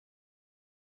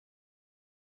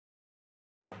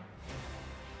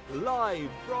Live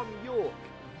from York,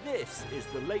 this is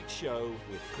The Late Show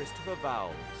with Christopher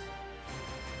Valls.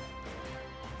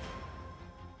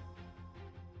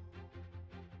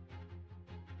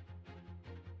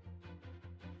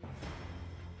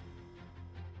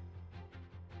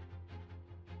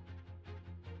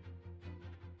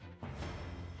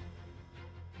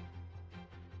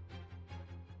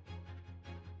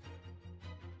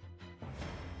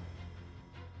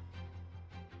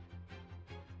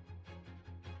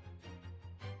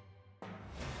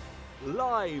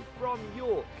 Live from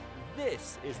York,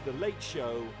 this is The Late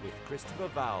Show with Christopher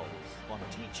Valls on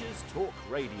Teachers Talk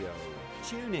Radio.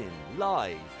 Tune in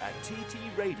live at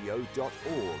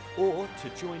ttradio.org, or to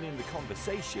join in the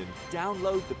conversation,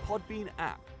 download the Podbean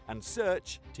app and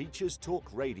search Teachers Talk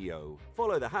Radio.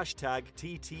 Follow the hashtag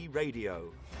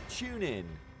TTRadio. Tune in,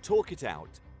 talk it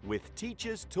out with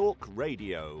Teachers Talk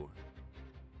Radio.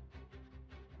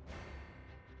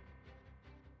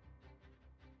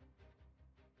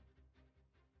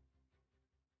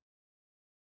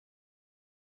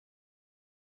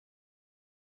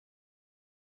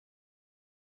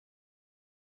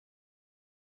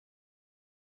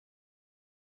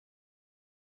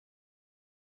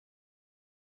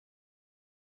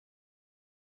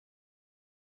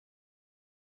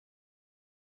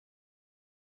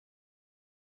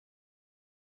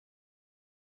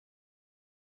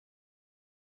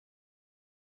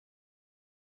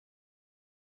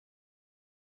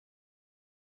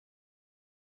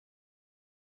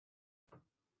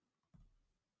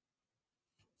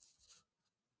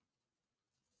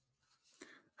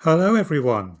 Hello,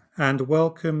 everyone, and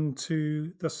welcome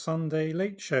to the Sunday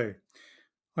Late Show.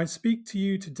 I speak to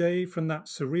you today from that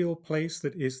surreal place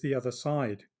that is the other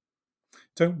side.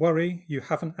 Don't worry, you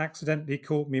haven't accidentally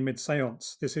caught me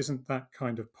mid-seance. This isn't that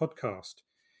kind of podcast.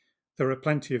 There are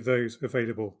plenty of those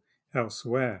available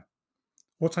elsewhere.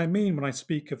 What I mean when I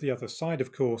speak of the other side,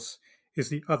 of course, is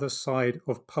the other side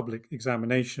of public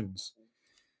examinations.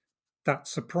 That,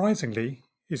 surprisingly,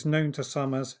 is known to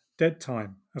some as dead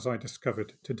time, as I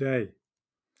discovered today.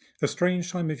 The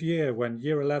strange time of year when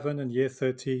Year 11 and Year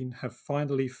 13 have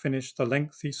finally finished the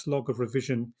lengthy slog of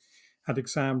revision and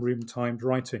exam room timed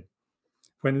writing.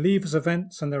 When Leavers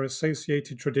events and their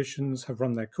associated traditions have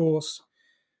run their course.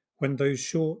 When those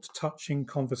short, touching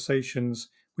conversations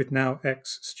with now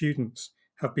ex-students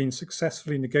have been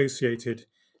successfully negotiated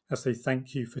as they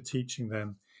thank you for teaching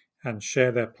them and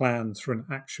share their plans for an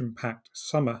action-packed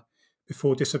summer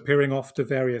before disappearing off to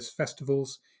various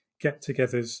festivals,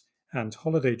 get-togethers, and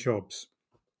holiday jobs.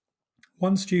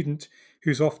 One student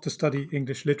who's off to study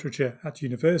English literature at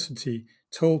university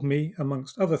told me,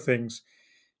 amongst other things,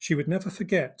 she would never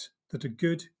forget that a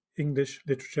good English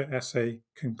literature essay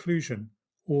conclusion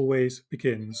always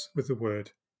begins with the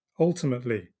word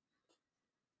ultimately.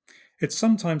 It's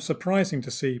sometimes surprising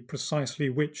to see precisely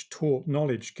which taught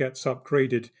knowledge gets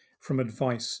upgraded from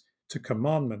advice to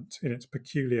commandment in its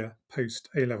peculiar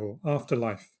post-A-level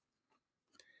afterlife.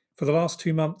 For the last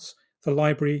 2 months, the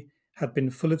library had been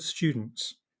full of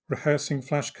students, rehearsing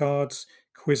flashcards,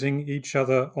 quizzing each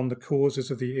other on the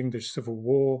causes of the English Civil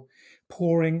War,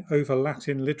 poring over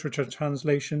Latin literature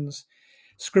translations,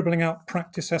 scribbling out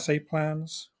practice essay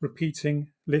plans, repeating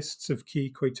lists of key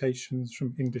quotations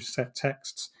from English set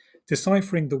texts,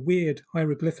 deciphering the weird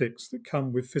hieroglyphics that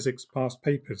come with physics past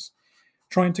papers,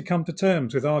 trying to come to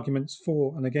terms with arguments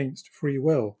for and against free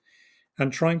will,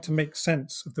 and trying to make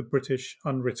sense of the British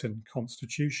unwritten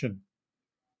constitution.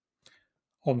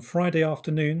 On Friday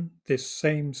afternoon, this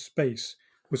same space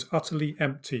was utterly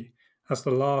empty as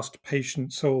the last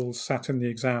patient souls sat in the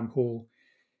exam hall,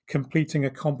 completing a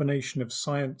combination of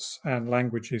science and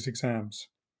languages exams.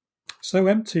 So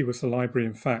empty was the library,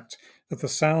 in fact, that the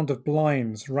sound of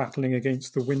blinds rattling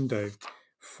against the window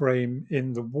frame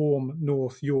in the warm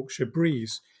North Yorkshire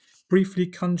breeze briefly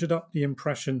conjured up the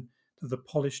impression that the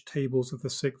polished tables of the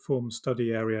sixth form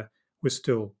study area were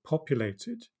still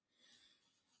populated,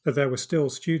 that there were still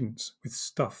students with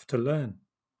stuff to learn.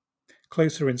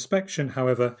 Closer inspection,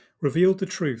 however, revealed the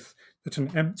truth that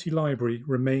an empty library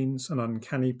remains an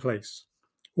uncanny place.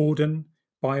 Auden,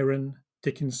 Byron,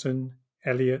 Dickinson,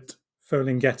 Eliot,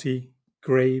 Ferlinghetti,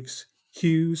 Graves,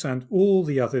 Hughes, and all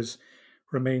the others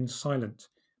remained silent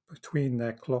between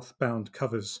their cloth-bound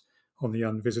covers on the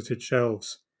unvisited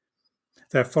shelves.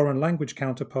 Their foreign language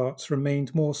counterparts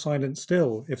remained more silent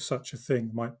still, if such a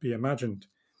thing might be imagined.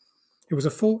 It was a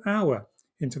full hour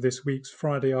into this week's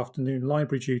Friday afternoon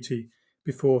library duty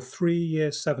before 3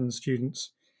 Year 7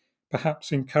 students,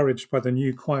 perhaps encouraged by the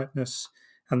new quietness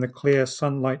and the clear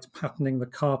sunlight patterning the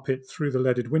carpet through the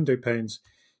leaded window panes,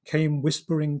 came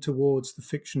whispering towards the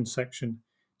fiction section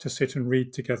to sit and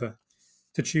read together,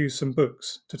 to choose some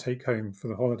books to take home for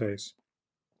the holidays.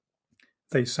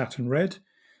 They sat and read,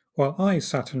 while I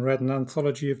sat and read an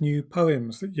anthology of new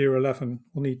poems that Year 11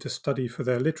 will need to study for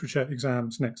their literature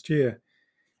exams next year,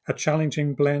 a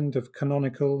challenging blend of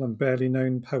canonical and barely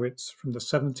known poets from the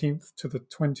 17th to the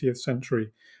 20th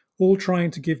century, all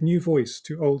trying to give new voice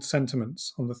to old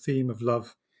sentiments on the theme of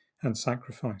love and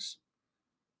sacrifice.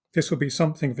 This will be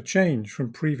something of a change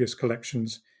from previous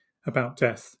collections about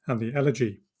death and the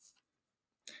elegy.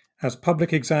 As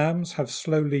public exams have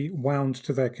slowly wound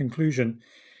to their conclusion,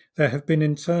 there have been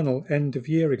internal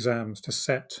end-of-year exams to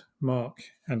set, mark,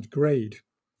 and grade.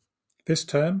 This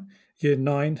term, Year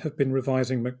 9 have been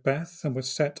revising Macbeth and was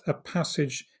set a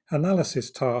passage analysis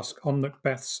task on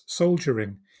Macbeth's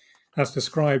soldiering, as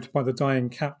described by the dying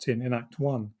captain in Act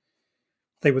 1.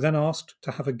 They were then asked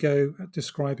to have a go at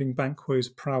describing Banquo's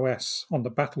prowess on the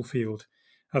battlefield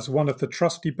as one of the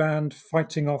trusty band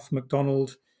fighting off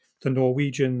MacDonald, the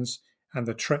Norwegians, and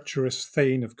the treacherous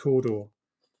Thane of Cawdor.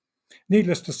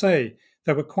 Needless to say,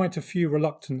 there were quite a few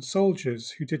reluctant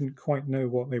soldiers who didn't quite know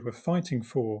what they were fighting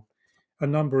for, a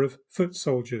number of foot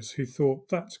soldiers who thought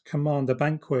that Commander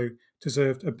Banquo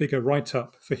deserved a bigger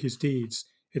write-up for his deeds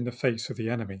in the face of the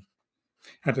enemy,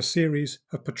 and a series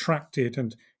of protracted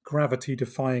and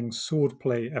gravity-defying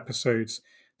swordplay episodes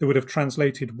that would have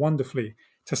translated wonderfully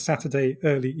to Saturday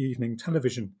early evening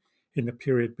television in the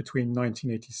period between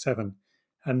 1987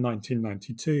 and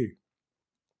 1992.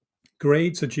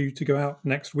 Grades are due to go out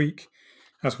next week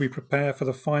as we prepare for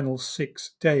the final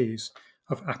 6 days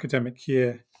of academic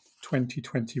year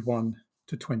 2021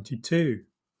 to 22.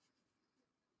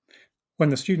 When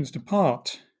the students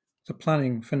depart, the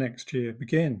planning for next year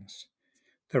begins.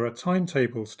 There are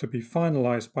timetables to be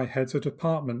finalised by heads of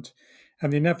department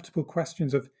and the inevitable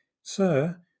questions of,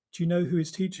 "Sir, do you know who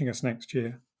is teaching us next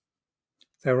year?"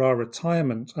 There are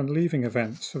retirement and leaving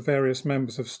events for various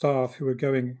members of staff who are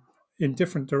going in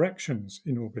different directions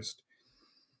in August.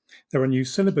 There are new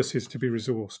syllabuses to be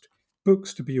resourced,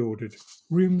 books to be ordered,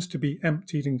 rooms to be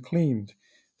emptied and cleaned.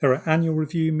 There are annual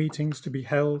review meetings to be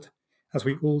held as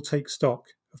we all take stock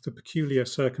of the peculiar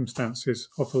circumstances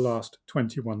of the last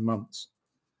 21 months.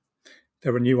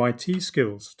 There are new IT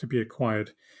skills to be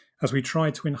acquired as we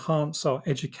try to enhance our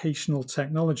educational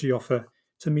technology offer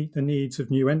to meet the needs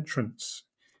of new entrants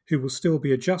who will still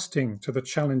be adjusting to the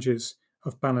challenges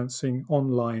of balancing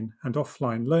online and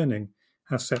offline learning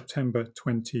as September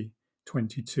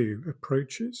 2022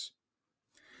 approaches.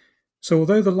 So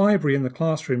although the library in the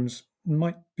classrooms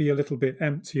might be a little bit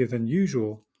emptier than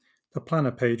usual, the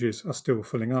planner pages are still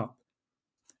filling up.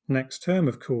 Next term,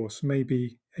 of course, may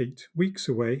be 8 weeks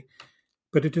away,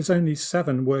 but it is only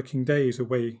 7 working days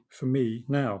away for me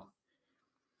now.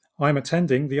 I'm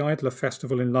attending the Idler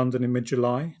Festival in London in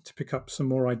mid-July to pick up some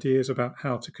more ideas about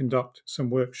how to conduct some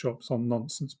workshops on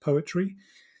nonsense poetry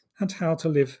and how to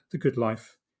live the good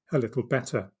life a little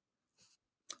better.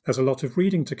 There's a lot of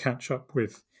reading to catch up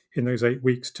with in those 8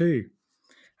 weeks too,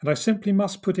 and I simply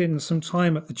must put in some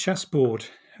time at the chessboard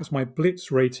as my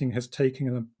Blitz rating has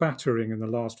taken a battering in the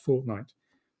last fortnight.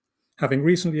 Having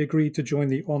recently agreed to join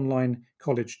the online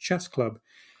college chess club,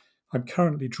 I'm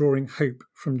currently drawing hope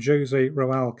from Jose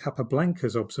Raul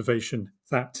Capablanca's observation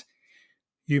that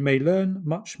you may learn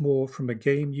much more from a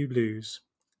game you lose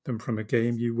than from a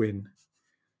game you win.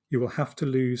 You will have to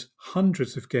lose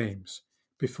hundreds of games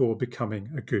before becoming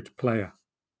a good player.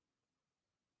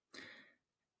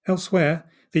 Elsewhere,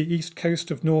 the east coast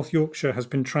of North Yorkshire has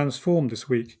been transformed this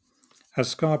week as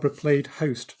Scarborough played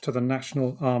host to the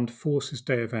National Armed Forces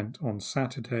Day event on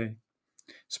Saturday.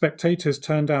 Spectators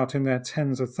turned out in their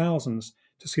tens of thousands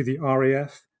to see the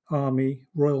RAF, Army,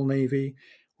 Royal Navy,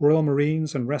 Royal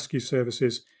Marines and Rescue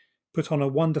Services put on a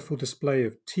wonderful display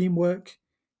of teamwork,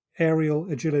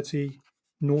 aerial agility,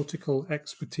 nautical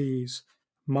expertise,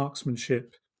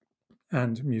 marksmanship,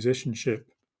 and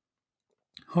musicianship.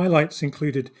 Highlights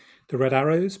included the Red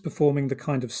Arrows performing the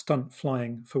kind of stunt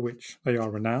flying for which they are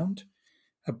renowned,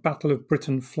 a Battle of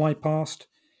Britain flypast,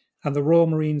 and the Royal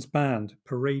Marines Band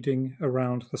parading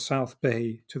around the South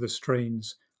Bay to the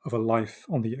strains of A Life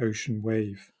on the Ocean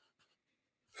Wave.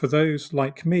 For those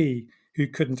like me who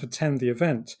couldn't attend the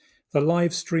event, the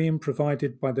live stream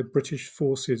provided by the British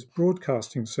Forces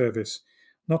Broadcasting Service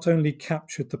not only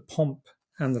captured the pomp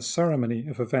and the ceremony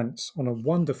of events on a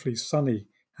wonderfully sunny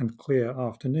and clear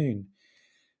afternoon,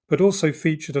 but also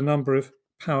featured a number of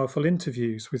powerful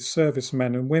interviews with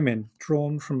servicemen and women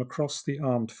drawn from across the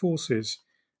armed forces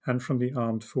and from the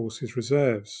Armed Forces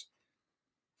Reserves.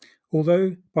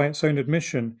 Although, by its own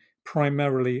admission,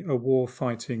 primarily a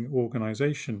war-fighting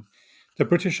organisation, the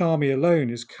British Army alone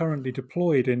is currently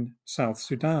deployed in South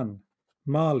Sudan,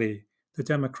 Mali, the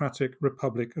Democratic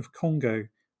Republic of Congo,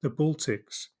 the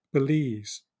Baltics,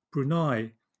 Belize,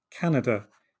 Brunei, Canada,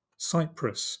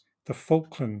 Cyprus, the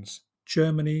Falklands,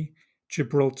 Germany,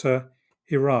 Gibraltar,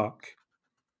 Iraq.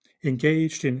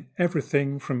 Engaged in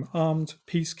everything from armed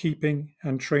peacekeeping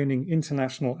and training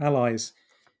international allies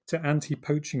to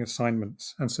anti-poaching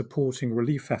assignments and supporting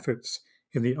relief efforts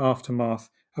in the aftermath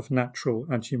of natural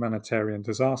and humanitarian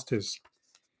disasters.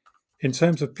 In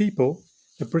terms of people,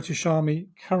 the British Army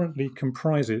currently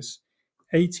comprises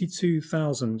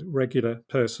 82,000 regular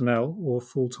personnel, or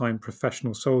full-time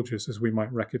professional soldiers as we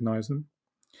might recognise them,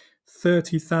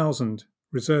 30,000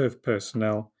 reserve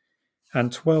personnel,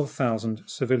 and 12,000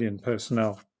 civilian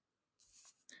personnel.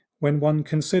 When one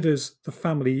considers the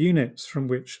family units from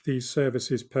which these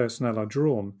services personnel are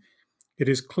drawn, it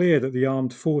is clear that the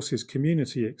armed forces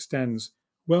community extends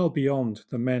well beyond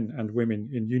the men and women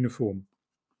in uniform.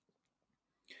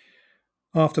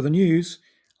 After the news,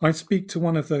 I speak to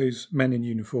one of those men in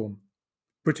uniform,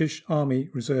 British Army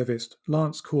Reservist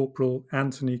Lance Corporal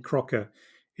Anthony Crocker,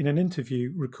 in an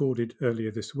interview recorded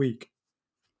earlier this week.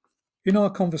 In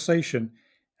our conversation,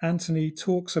 Anthony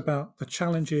talks about the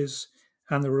challenges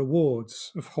and the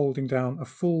rewards of holding down a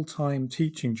full-time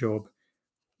teaching job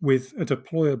with a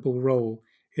deployable role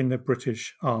in the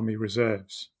British Army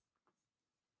Reserves.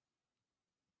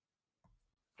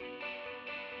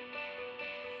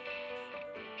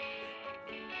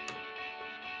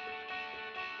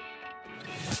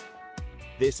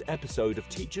 This episode of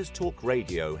Teachers Talk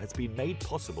Radio has been made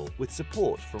possible with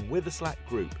support from Witherslack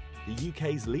Group, the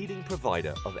UK's leading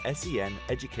provider of SEN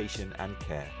education and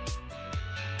care.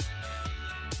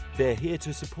 They're here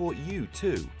to support you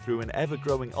too through an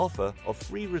ever-growing offer of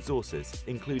free resources,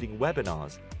 including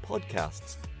webinars,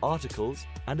 podcasts, articles,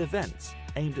 and events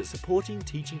aimed at supporting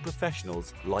teaching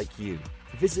professionals like you.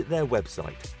 Visit their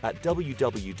website at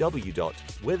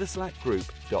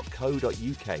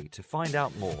www.witherslackgroup.co.uk to find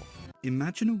out more.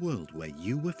 Imagine a world where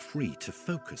you were free to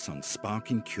focus on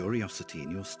sparking curiosity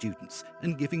in your students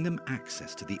and giving them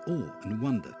access to the awe and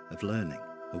wonder of learning.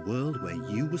 A world where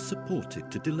you were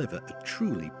supported to deliver a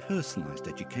truly personalised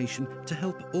education to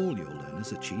help all your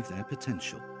learners achieve their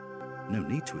potential. No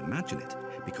need to imagine it,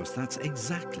 because that's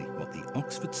exactly what the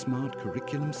Oxford Smart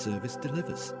Curriculum Service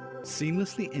delivers.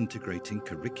 Seamlessly integrating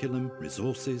curriculum,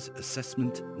 resources,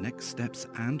 assessment, next steps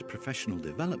and professional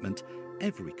development,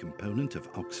 every component of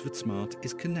Oxford Smart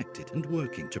is connected and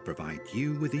working to provide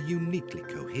you with a uniquely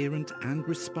coherent and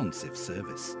responsive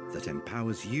service that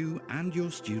empowers you and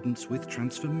your students with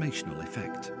transformational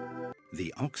effect.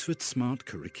 The Oxford Smart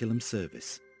Curriculum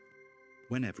Service.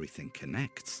 When everything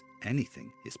connects,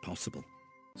 anything is possible.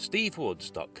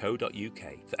 stevewoods.co.uk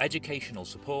for educational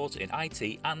support in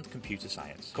IT and computer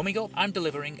science. Coming up, I'm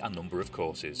delivering a number of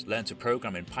courses. Learn to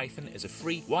Program in Python is a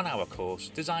free 1-hour course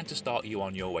designed to start you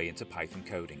on your way into Python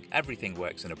coding. Everything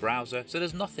works in a browser, so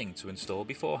there's nothing to install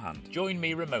beforehand. Join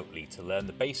me remotely to learn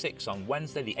the basics on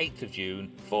Wednesday the 8th of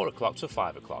June, 4 o'clock to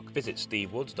 5 o'clock. Visit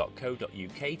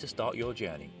stevewoods.co.uk to start your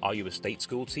journey. Are you a state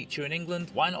school teacher in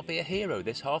England? Why not be a hero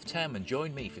this half term and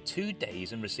join me for 2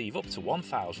 days and receive up to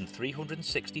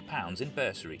 £1,360 in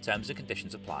bursary. Terms and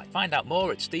conditions apply. Find out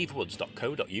more at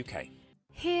stevewoods.co.uk.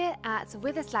 Here at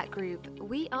Witherslack Group,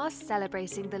 we are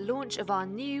celebrating the launch of our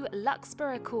new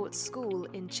Luxborough Court School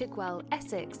in Chigwell,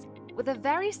 Essex, with a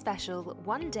very special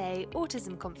one-day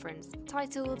autism conference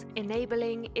titled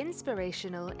Enabling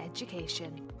Inspirational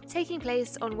Education. Taking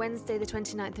place on Wednesday the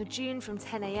 29th of June from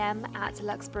 10 a.m. at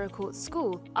Luxborough Court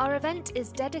School, our event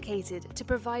is dedicated to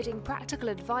providing practical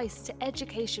advice to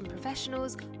education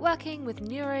professionals working with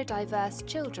neurodiverse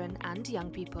children and young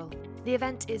people. The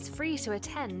event is free to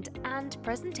attend, and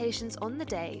presentations on the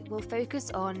day will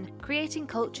focus on creating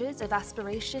cultures of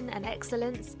aspiration and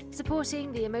excellence,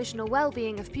 supporting the emotional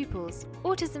well-being of pupils,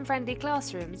 autism-friendly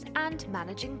classrooms, and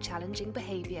managing challenging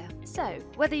behaviour. So,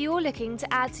 whether you're looking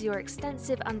to add to your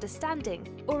extensive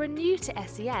understanding or are new to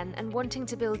SEN and wanting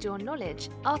to build your knowledge,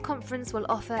 our conference will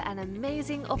offer an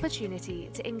amazing opportunity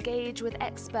to engage with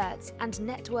experts and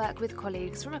network with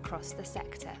colleagues from across the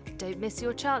sector. Don't miss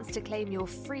your chance to claim your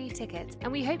free ticket,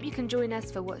 and we hope you can join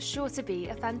us for what's sure to be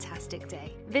a fantastic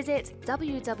day. Visit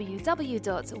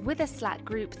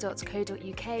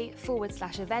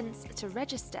www.witherslackgroup.co.uk/events to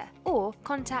register, or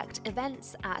contact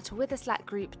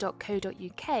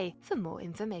events@witherslackgroup.co.uk for more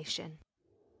information.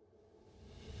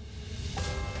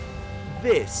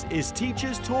 This is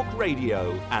Teachers Talk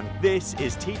Radio, and this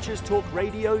is Teachers Talk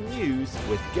Radio News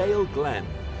with Gail Glenn.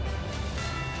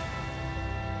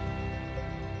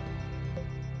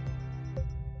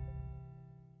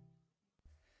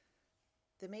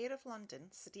 The Mayor of London,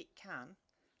 Sadiq Khan,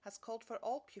 has called for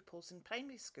all pupils in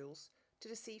primary schools to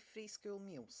receive free school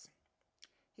meals.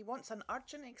 He wants an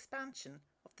urgent expansion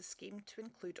of the scheme to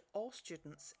include all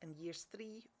students in years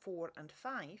 3, 4 and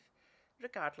 5,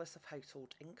 regardless of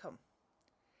household income.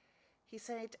 He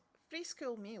said, "Free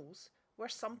school meals were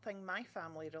something my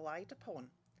family relied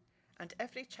upon, and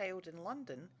every child in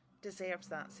London deserves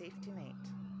that safety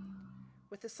net.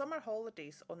 With the summer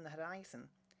holidays on the horizon,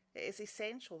 it is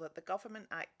essential that the government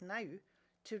act now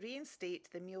to reinstate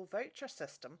the meal voucher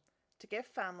system to give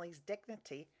families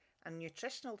dignity and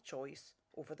nutritional choice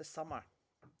over the summer.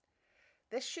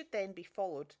 This should then be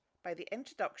followed by the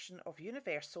introduction of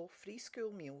universal free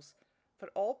school meals for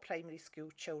all primary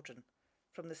school children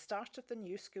from the start of the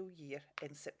new school year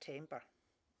in September.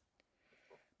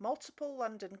 Multiple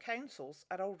London councils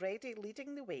are already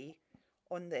leading the way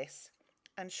on this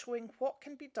and showing what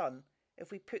can be done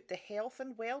if we put the health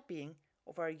and well-being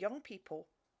of our young people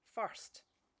first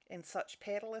in such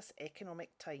perilous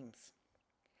economic times.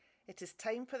 It is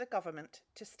time for the government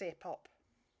to step up."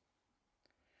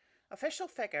 Official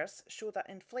figures show that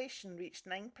inflation reached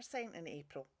 9% in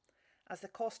April as the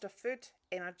cost of food,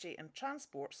 energy and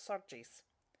transport surges,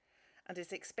 and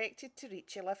is expected to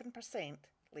reach 11%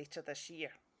 later this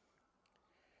year.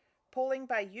 Polling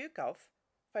by YouGov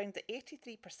found that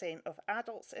 83% of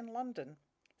adults in London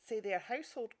say their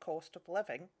household cost of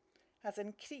living has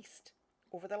increased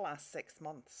over the last 6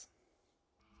 months.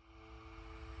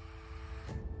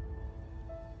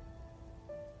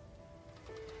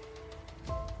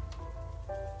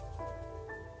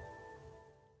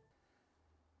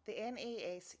 The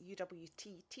NAS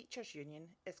UWT Teachers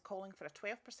Union is calling for a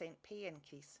 12% pay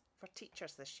increase for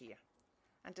teachers this year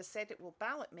and has said it will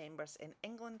ballot members in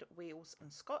England, Wales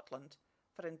and Scotland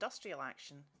for industrial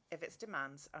action if its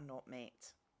demands are not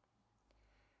met.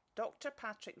 Dr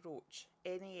Patrick Roach,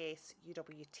 NAS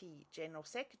UWT General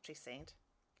Secretary, said,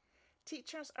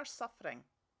 "Teachers are suffering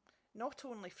not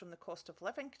only from the cost of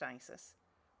living crisis,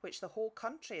 which the whole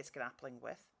country is grappling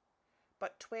with,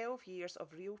 but 12 years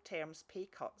of real terms pay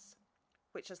cuts,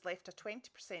 which has left a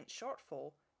 20%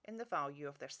 shortfall in the value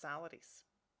of their salaries.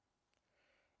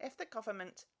 If the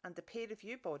government and the pay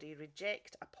review body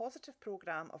reject a positive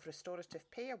programme of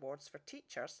restorative pay awards for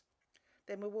teachers,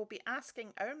 then we will be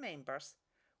asking our members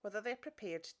whether they're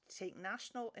prepared to take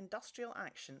national industrial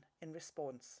action in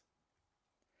response.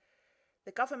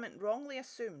 The government wrongly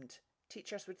assumed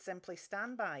teachers would simply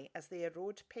stand by as they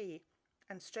erode pay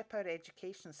and strip our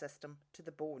education system to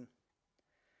the bone.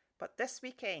 But this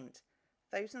weekend,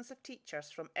 thousands of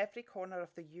teachers from every corner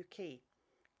of the UK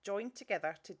joined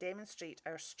together to demonstrate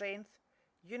our strength,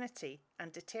 unity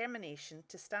and determination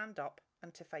to stand up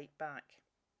and to fight back.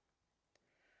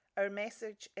 Our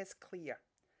message is clear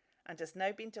and has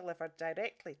now been delivered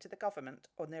directly to the government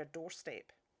on their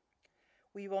doorstep.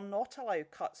 We will not allow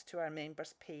cuts to our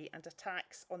members' pay and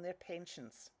attacks on their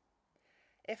pensions.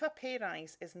 If a pay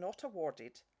rise is not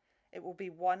awarded, it will be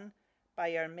won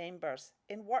by our members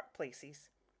in workplaces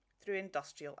through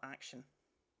industrial action."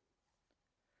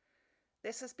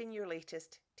 This has been your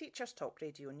latest Teachers Talk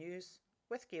Radio News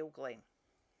with Gail Glenn.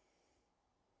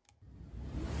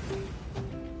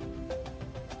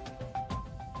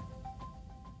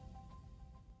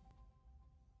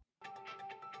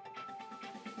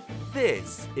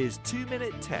 This is 2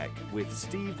 Minute Tech with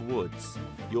Steve Woods,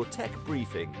 your tech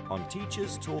briefing on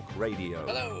Teachers Talk Radio.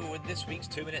 Hello, in this week's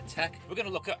 2 Minute Tech, we're going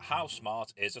to look at how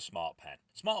smart is a smart pen.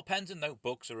 Smart pens and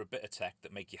notebooks are a bit of tech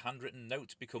that make your handwritten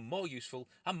notes become more useful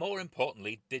and, more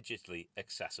importantly, digitally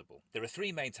accessible. There are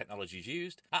 3 main technologies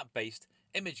used: app-based,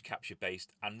 image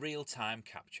capture-based and real-time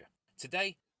capture.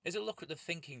 Today is a look at the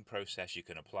thinking process you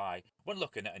can apply when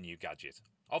looking at a new gadget.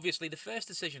 Obviously, the first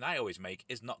decision I always make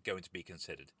is not going to be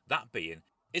considered. That being,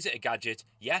 is it a gadget?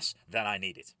 Yes, then I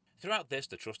need it. Throughout this,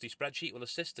 the trusty spreadsheet will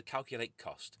assist to calculate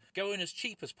cost. Going as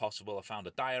cheap as possible, I found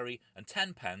a diary and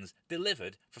 10 pens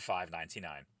delivered for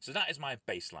 $5.99. So that is my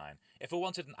baseline. If I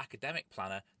wanted an academic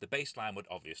planner, the baseline would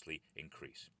obviously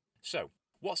increase. So,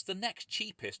 what's the next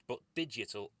cheapest but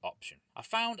digital option? I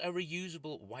found a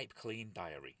reusable wipe clean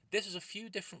diary. This is a few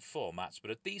different formats, but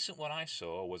a decent one I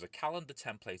saw was a calendar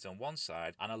template on one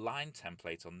side and a line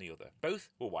template on the other. Both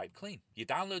were wipe clean. You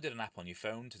downloaded an app on your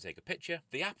phone to take a picture,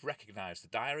 the app recognised the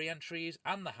diary entries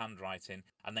and the handwriting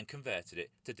and then converted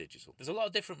it to digital. There's a lot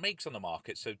of different makes on the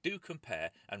market, so do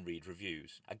compare and read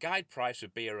reviews. A guide price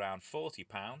would be around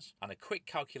 £40 and a quick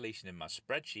calculation in my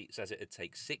spreadsheet says it'd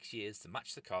take 6 years to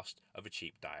match the cost of a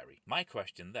cheap diary. My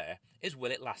question there is,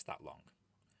 will it last that long?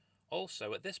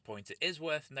 Also, at this point, it is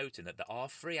worth noting that there are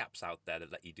free apps out there that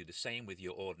let you do the same with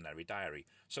your ordinary diary.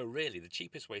 So really, the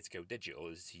cheapest way to go digital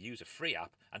is to use a free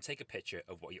app and take a picture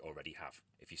of what you already have.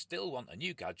 If you still want a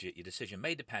new gadget, your decision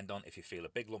may depend on if you feel a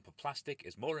big lump of plastic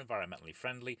is more environmentally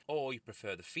friendly, or you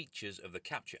prefer the features of the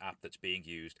Capture app that's being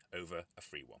used over a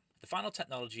free one. The final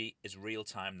technology is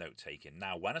real-time note-taking.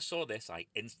 Now, when I saw this, I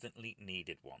instantly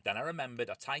needed one. Then I remembered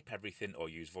I type everything or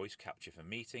use voice capture for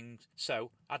meetings,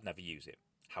 so I'd never use it.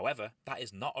 However, that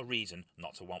is not a reason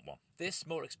not to want one. This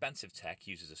more expensive tech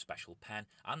uses a special pen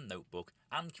and notebook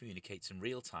and communicates in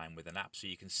real time with an app so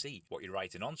you can see what you're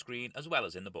writing on screen as well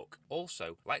as in the book.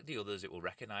 Also, like the others, it will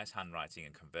recognise handwriting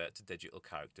and convert to digital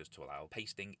characters to allow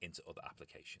pasting into other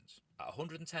applications. At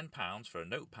 £110 for a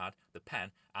notepad, the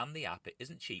pen and the app, it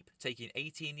isn't cheap, taking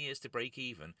 18 years to break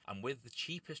even, and with the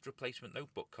cheapest replacement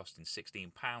notebook costing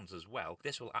 £16 as well,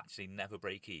 this will actually never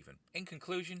break even. In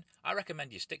conclusion, I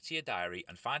recommend you stick to your diary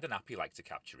and find an app you like to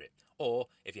capture it. Or,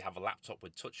 if you have a laptop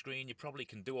with touchscreen, you probably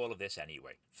can do all of this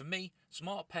anyway. For me,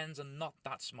 smart pens are not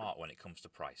that smart when it comes to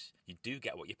price. You do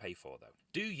get what you pay for though.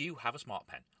 Do you have a smart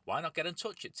pen? Why not get in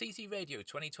touch at TT Radio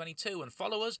 2022 and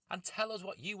follow us and tell us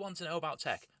what you want to know about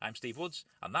tech. I'm Steve Woods,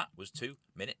 and that was 2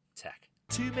 Minute Tech.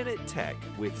 2 Minute Tech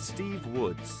with Steve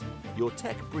Woods, your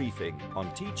tech briefing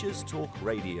on Teachers Talk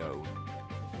Radio.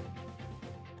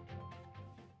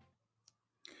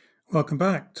 Welcome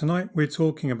back. Tonight we're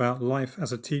talking about life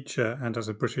as a teacher and as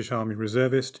a British Army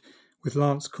reservist with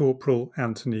Lance Corporal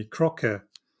Anthony Crocker.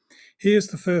 Here's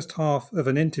the first half of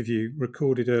an interview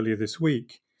recorded earlier this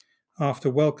week. After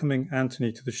welcoming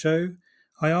Anthony to the show,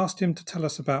 I asked him to tell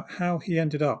us about how he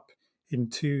ended up in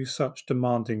 2 such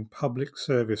demanding public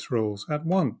service roles at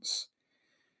once.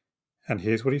 And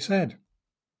here's what he said.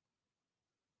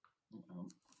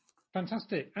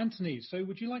 Fantastic. Anthony, so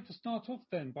would you like to start off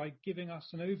then by giving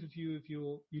us an overview of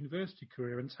your university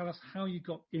career and tell us how you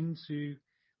got into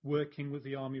working with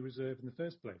the Army Reserve in the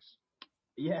first place?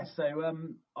 Yeah,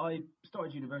 so I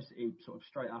started university sort of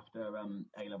straight after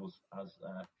A-levels, as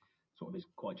sort of is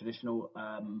quite traditional.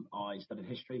 I studied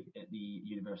history at the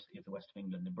University of the West of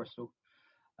England in Bristol.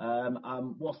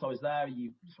 Whilst I was there,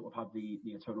 you sort of have the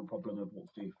eternal problem of what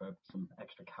to do for some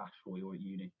extra cash while you're at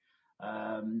uni.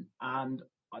 And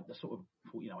I sort of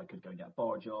thought, I could go and get a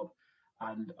bar job.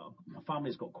 And my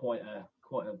family's got quite a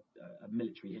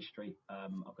military history.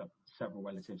 I've got several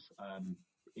relatives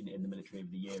in the military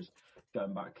over the years,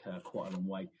 going back quite a long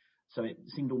way. So it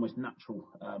seemed almost natural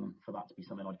for that to be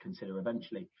something I'd consider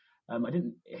eventually. I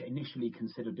didn't initially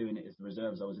consider doing it as the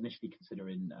reserves. I was initially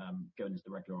considering going as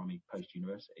the regular army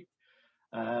post-university.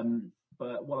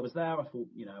 But while I was there, I thought,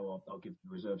 I'll give the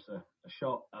reserves a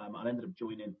shot. I ended up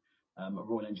joining a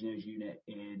Royal Engineers unit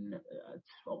in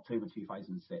October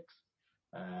 2006.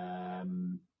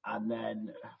 And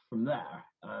then from there,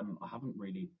 I haven't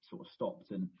really sort of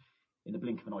stopped. And in the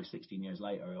blink of an eye, 16 years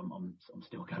later, I'm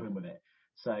still going with it.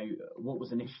 So what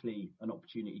was initially an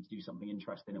opportunity to do something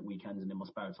interesting at weekends and in my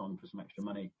spare time for some extra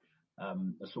money,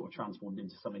 has sort of transformed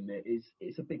into something that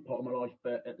it's a big part of my life.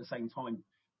 But at the same time,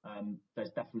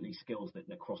 there's definitely skills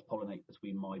that cross-pollinate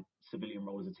between my civilian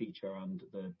role as a teacher and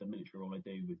the military role I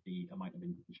do with the amount of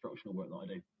instructional work that I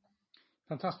do.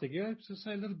 Fantastic. You able to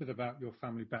say a little bit about your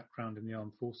family background in the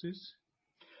armed forces?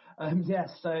 My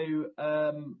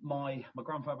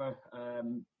grandfather,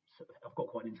 I've got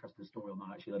quite an interesting story on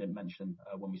that actually. I didn't mention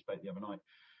when we spoke the other night.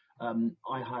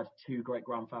 I had 2 great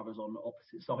grandfathers on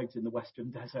opposite sides in the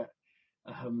Western Desert.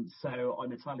 So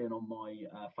I'm Italian on my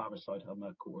father's side. I'm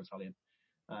a quarter Italian.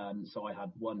 So I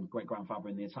had one great grandfather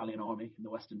in the Italian army in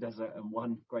the Western Desert and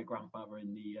one great grandfather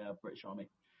in the British Army.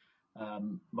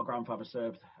 My grandfather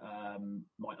served.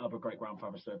 My other great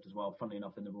grandfather served as well. Funnily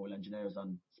enough, in the Royal Engineers,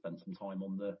 and spent some time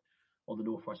on the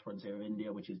northwest frontier of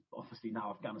India, which is obviously now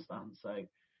Afghanistan. So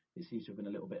it seems to have been a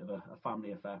little bit of a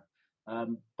family affair.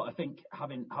 But I think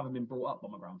having been brought up by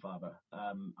my grandfather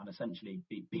and essentially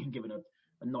being given a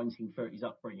 1930s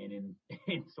upbringing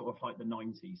in sort of like the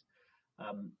 90s,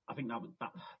 I think that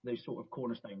those sort of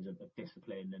cornerstones of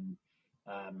discipline and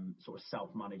sort of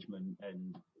self-management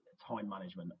and time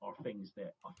management are things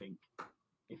that I think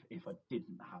if I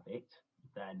didn't have it,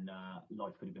 then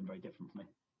life could have been very different for me.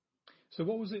 So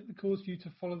what was it that caused you to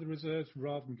follow the reserves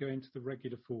rather than go into the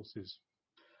regular forces?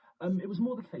 It was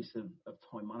more the case of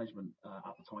time management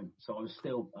at the time. So I was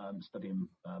still studying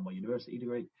my university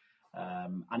degree.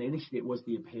 And initially it was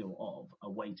the appeal of a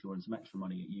way to earn some extra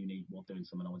money at uni while doing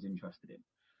something I was interested in.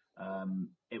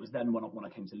 It was then when I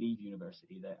came to leave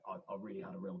university that I really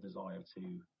had a real desire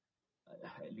to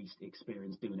at least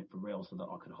experience doing it for real so that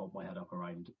I could hold my head up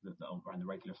around the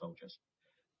regular soldiers.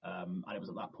 And it was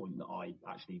at that point that I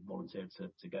actually volunteered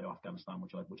to go to Afghanistan,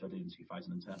 which I did in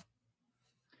 2010.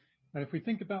 And if we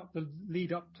think about the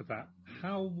lead up to that,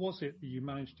 how was it that you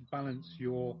managed to balance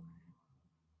your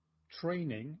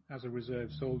training as a reserve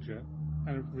soldier?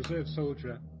 And a reserve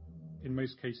soldier, in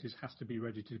most cases, has to be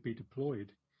ready to be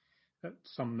deployed at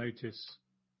some notice,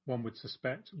 one would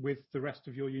suspect, with the rest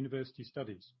of your university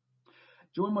studies.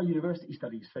 During my university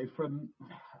studies, so I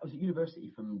was at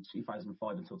university from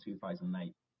 2005 until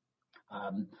 2008.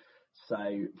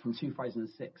 So from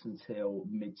 2006 until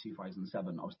mid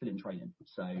 2007, I was still in training.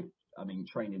 So, I mean,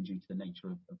 training, due to the nature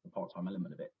of the part-time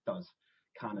element of it,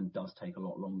 can and does take a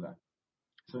lot longer.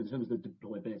 So in terms of the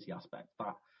deployability aspect,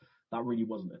 that really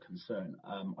wasn't a concern.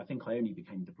 I think I only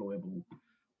became deployable,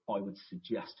 I would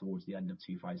suggest, towards the end of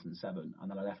 2007,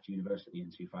 and then I left university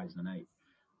in 2008.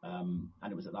 And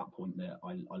it was at that point that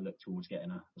I looked towards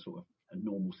getting a sort of a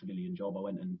normal civilian job. I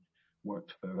went and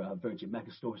worked for Virgin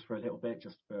Megastores for a little bit,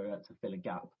 just to fill a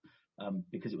gap,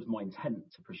 because it was my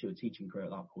intent to pursue a teaching career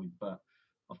at that point. But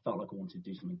I felt like I wanted to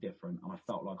do something different, and I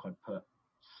felt like I'd put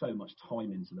so much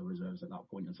time into the reserves at that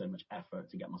point, and so much effort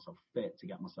to get myself fit, to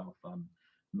get myself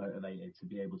motivated, to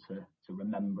be able to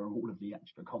remember all of the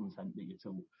extra content that you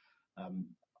taught.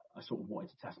 I sort of wanted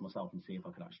to test myself and see if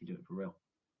I could actually do it for real.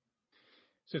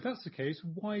 So if that's the case,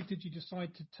 why did you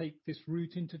decide to take this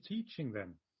route into teaching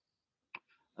then?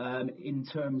 In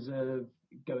terms of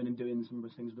going and doing some of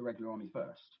the things with the regular army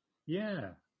first.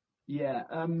 Yeah.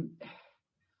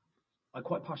 I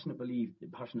quite passionately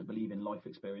believe in life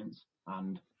experience,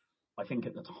 and I think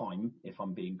at the time, if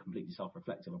I'm being completely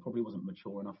self-reflective, I probably wasn't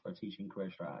mature enough for a teaching career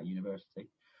straight out of university.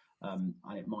 And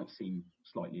it might seem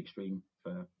slightly extreme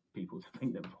for people to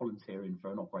think that volunteering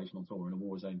for an operational tour in a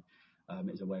war zone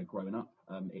is a way of growing up.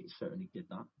 It certainly did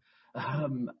that.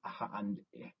 And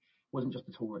it wasn't just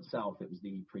the tour itself, it was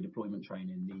the pre-deployment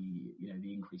training,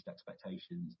 the increased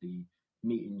expectations, the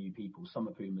meeting new people, some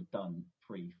of whom had done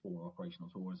 3-4 operational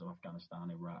tours of Afghanistan,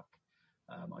 Iraq.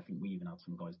 I think we even had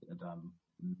some guys that had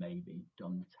maybe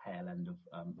done the tail end of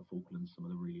the Falklands, some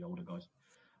of the really older guys.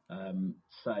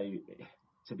 So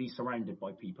to be surrounded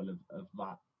by people of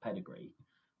that pedigree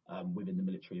within the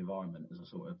military environment as a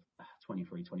sort of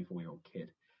 23, 24-year-old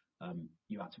kid,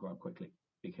 you had to grow up quickly,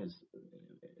 because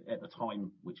at the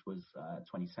time, which was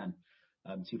 2010,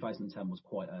 2010 was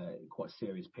quite a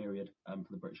serious period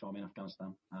for the British Army in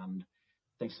Afghanistan, and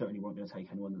they certainly weren't going to take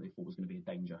anyone that they thought was going to be a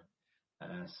danger.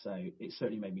 So it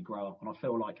certainly made me grow up, and I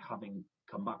feel like having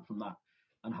come back from that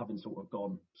and having sort of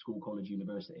gone school, college,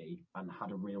 university, and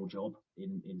had a real job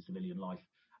in civilian life,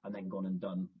 and then gone and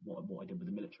done what I did with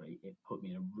the military, it put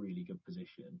me in a really good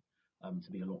position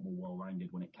to be a lot more well-rounded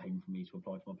when it came for me to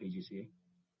apply for my PGCE.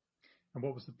 And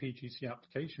what was the PGCE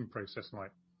application process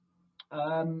like?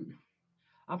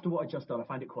 After what I just done, I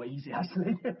found it quite easy,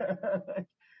 actually.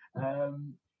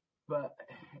 But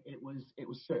it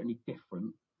was certainly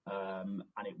different,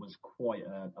 and it was quite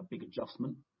a big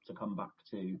adjustment to come back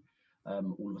to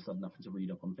all of a sudden having to read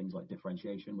up on things like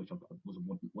differentiation, which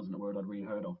wasn't a word I'd really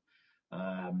heard of,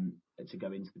 to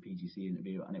go into the PGCE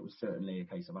interview. And it was certainly a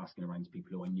case of asking around to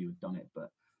people who I knew had done it.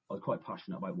 But I was quite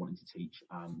passionate about wanting to teach,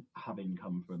 and having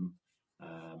come from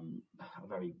a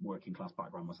very working class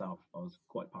background myself, I was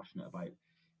quite passionate about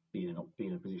being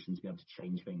in a position to be able to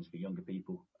change things for younger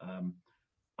people. And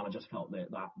I just felt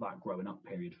that growing up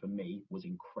period for me was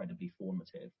incredibly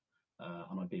formative,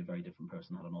 and I'd be a very different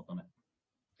person had I not done it.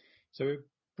 So it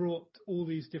brought all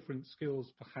these different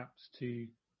skills perhaps to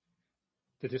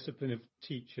the discipline of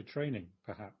teacher training,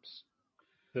 perhaps,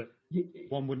 that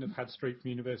one wouldn't have had straight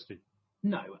from university.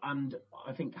 No, and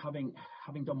I think having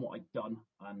done what I'd done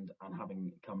and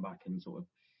having come back and sort of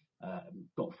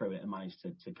got through it and managed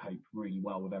to cope really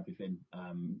well with everything,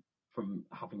 from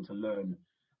having to learn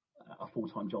a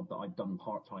full-time job that I'd done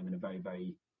part-time in a very,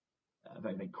 very,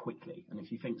 very, very quickly. And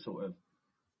if you think sort of,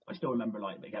 I still remember,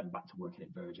 like, again, back to working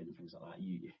at Virgin and things like that,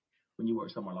 when you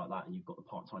work somewhere like that and you've got the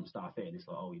part-time staff in, it's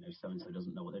like, oh, so-and-so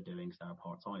doesn't know what they're doing, so they're a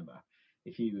part-timer.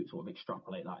 If you sort of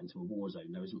extrapolate that into a war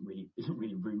zone, there isn't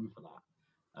really room for that.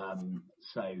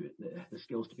 So the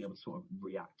skills to be able to sort of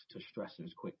react to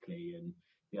stressors quickly and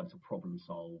be able to problem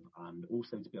solve, and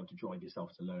also to be able to drive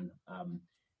yourself to learn.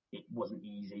 It wasn't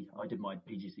easy. I did my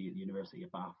PGCE at the University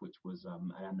of Bath, which was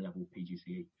an M-level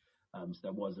PGCE. So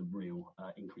there was a real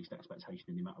increased expectation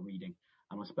in the amount of reading.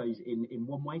 And I suppose in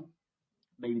one way,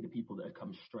 maybe the people that had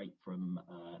come straight from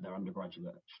their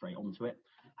undergraduate straight onto it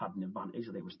had an advantage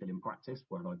that they were still in practice,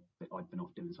 where I'd been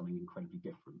off doing something incredibly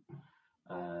different.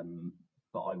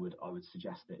 But I would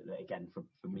suggest that again,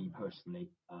 for me personally,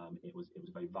 it was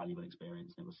a very valuable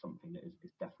experience, and it was something that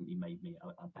has definitely made me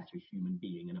a better human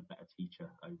being and a better teacher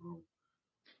overall.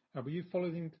 Were you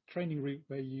following the training route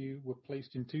where you were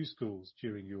placed in 2 schools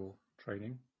during your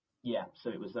training? Yeah, so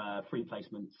it was 3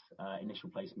 placements, initial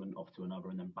placement off to another,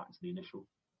 and then back to the initial.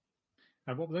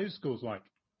 And what were those schools like?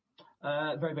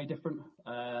 Very, very different.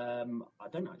 I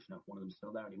don't actually know if one of them's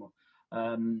still there anymore.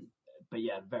 But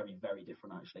yeah, very, very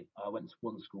different actually. I went to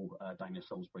one school down near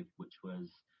Salisbury, which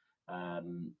was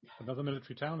Another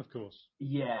military town, of course.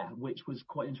 yeah, which was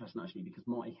quite interesting actually, because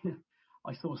my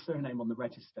I saw a surname on the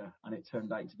register, and it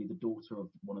turned out to be the daughter of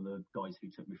one of the guys who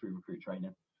took me through recruit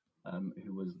training,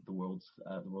 who was the world's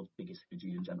biggest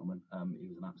Fijian gentleman. He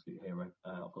was an absolute hero.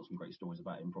 I've got some great stories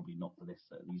about him, probably not for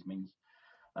these means.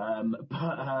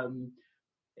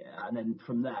 Yeah, and then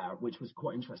from there, which was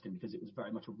quite interesting because it was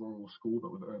very much a rural school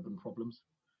but with urban problems.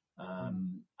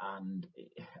 And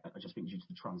I just think due to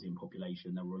the transient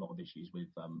population, there were a lot of issues with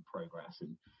progress,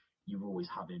 and you were always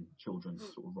having children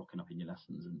sort of rocking up in your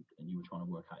lessons, and you were trying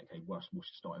to work out, okay, what's your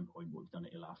starting point, what you've done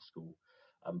at your last school,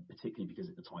 particularly because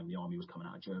at the time the army was coming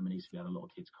out of Germany, so we had a lot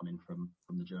of kids coming from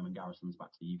the German garrisons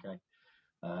back to the UK.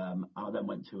 And I then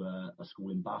went to a school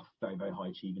in Bath, very, very high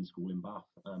achieving school in Bath,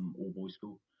 all boys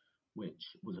school,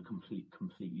 which was a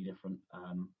completely different,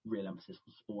 real emphasis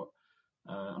on sport.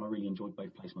 And I really enjoyed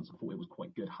both placements. I thought it was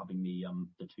quite good having the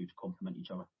 2 to complement each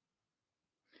other.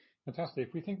 Fantastic.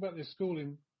 If we think about this school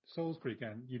in Salisbury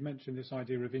again, you mentioned this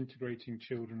idea of integrating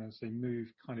children as they move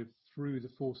kind of through the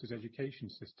forces education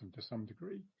system to some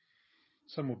degree.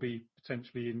 Some will be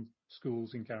potentially in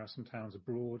schools in garrison towns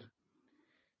abroad.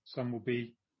 Some will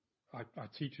be, I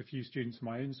teach a few students in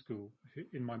my own school,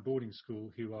 in my boarding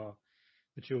school, who are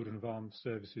the children of armed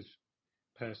services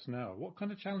personnel. What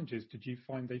kind of challenges did you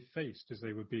find they faced as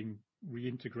they were being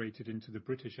reintegrated into the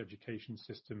British education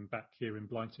system back here in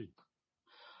Blighty?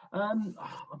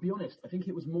 I'll be honest, I think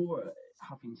it was more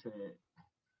having to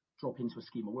drop into a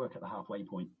scheme of work at the halfway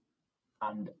point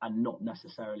and not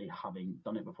necessarily having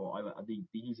done it before. The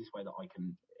easiest way that I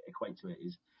can equate to it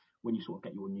is when you sort of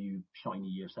get your new shiny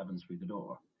year 7s through the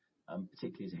door,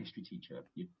 particularly as a history teacher,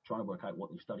 you're trying to work out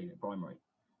what you've studied at primary.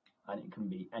 And it can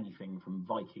be anything from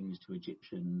Vikings to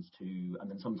Egyptians to, and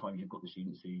then sometimes you've got the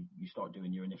students who you start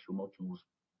doing your initial modules,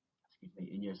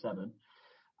 in year 7,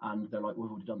 and they're like, we've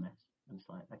already done this. And it's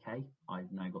like, okay,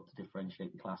 I've now got to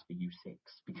differentiate the class for U6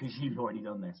 because you've already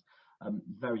done this.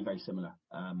 Very, very similar.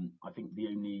 I think the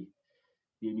only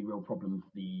real problem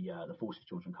with the forces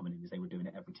children coming in is they were doing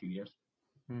it every 2 years.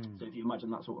 So if you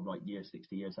imagine that sort of like year 6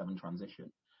 to year 7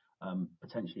 transition,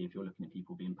 potentially if you're looking at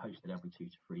people being posted every 2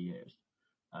 to 3 years,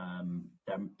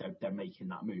 they're making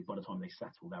that move. By the time they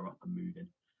settle, they're up and moving.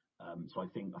 So I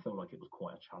feel like it was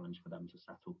quite a challenge for them to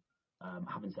settle.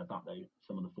 Having said that, though,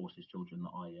 some of the forces children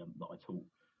that I taught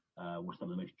were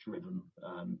some of the most driven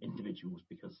individuals,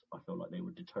 because I felt like they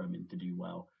were determined to do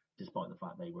well, despite the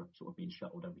fact they were sort of being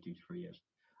shuttled every 2 to 3 years.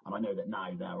 And I know that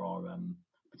now there are,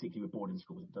 particularly with boarding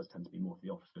schools, it does tend to be more for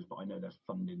the officers, but I know there's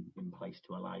funding in place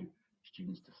to allow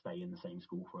students to stay in the same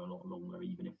school for a lot longer,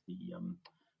 even if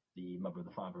the mother or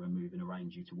the father are moving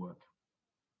around due to work.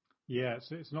 Yeah,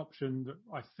 it's an option that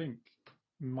I think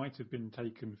might have been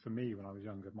taken for me when I was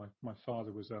younger. My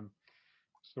father was a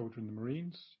soldier in the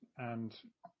Marines, and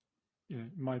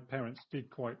my parents did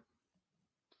quite,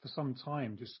 for some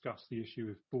time, discuss the issue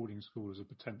of boarding school as a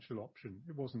potential option.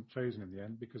 It wasn't chosen in the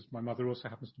end because my mother also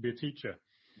happens to be a teacher.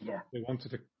 Yeah. They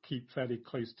wanted to keep fairly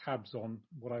close tabs on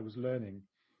what I was learning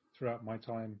throughout my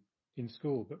time in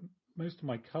school. But most of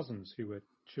my cousins who were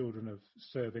children of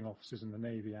serving officers in the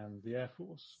Navy and the Air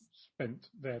Force spent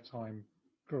their time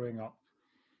growing up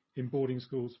in boarding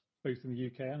schools, both in the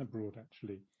UK and abroad,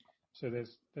 actually. So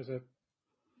there's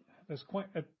quite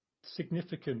a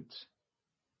significant,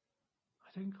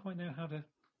 I don't quite know how to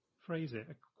phrase it,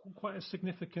 quite a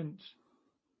significant,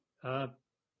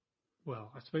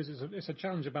 well, I suppose it's a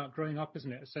challenge about growing up,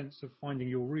 isn't it? A sense of finding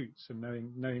your roots and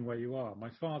knowing where you are.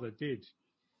 My father did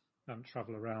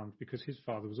travel around because his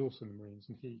father was also in the Marines,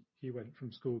 and he went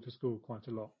from school to school quite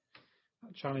a lot.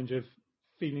 That challenge of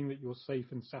feeling that you're safe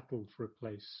and settled for a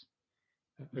place.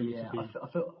 Yeah,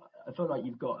 I feel like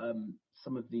you've got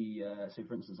some of the, so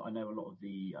for instance, I know a lot of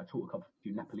I taught a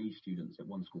few Nepalese students at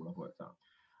one school I've worked at,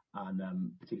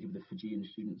 and particularly with the Fijian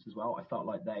students as well. I felt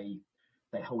like they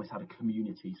always had a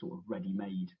community sort of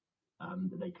ready-made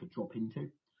that they could drop into.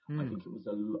 I think it was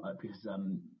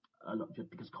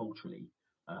because culturally,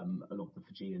 a lot of the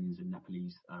Fijians and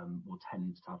Nepalese will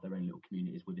tend to have their own little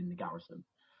communities within the garrison.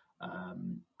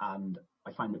 And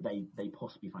I find that they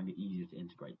possibly find it easier to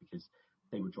integrate because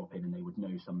they would drop in and they would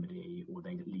know somebody, or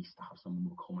they'd at least have someone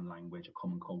with a common language, a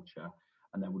common culture,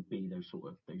 and there would be those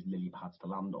lily pads to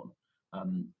land on.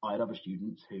 I had other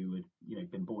students who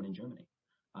had been born in Germany,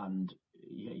 and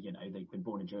you know, they've been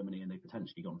born in Germany and they've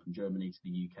potentially gone from Germany to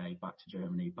the UK, back to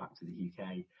Germany, back to the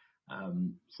UK.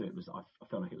 So it was, I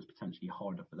felt like it was potentially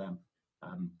harder for them.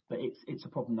 But it's a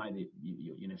problem now that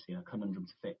you know, see a conundrum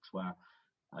to fix, where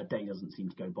a day doesn't seem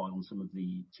to go by on some of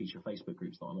the teacher Facebook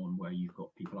groups that I'm on, where you've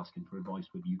got people asking for advice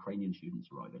with Ukrainian students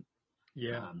arriving.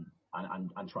 Yeah.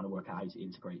 And trying to work out how to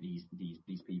integrate these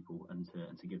people and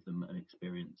to give them an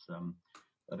experience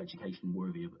of education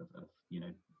worthy of you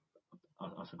know,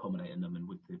 us accommodating them and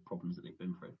with the problems that they've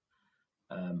been through.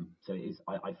 So it is.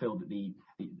 I feel that the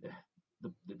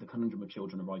conundrum of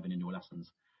children arriving in your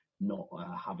lessons, not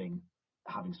having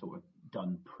sort of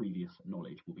done previous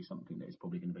knowledge, will be something that is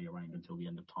probably going to be around until the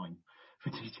end of time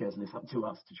for teachers, and it's up to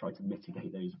us to try to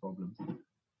mitigate those problems.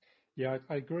 Yeah,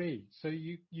 I agree. So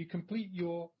you complete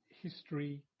your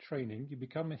history training, you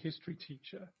become a history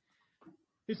teacher.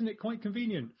 Isn't it quite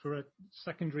convenient for a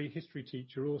secondary history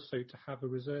teacher also to have a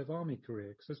reserve army career?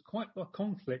 Because there's quite a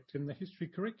conflict in the history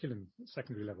curriculum at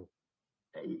secondary level.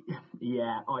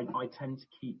 Yeah, I tend to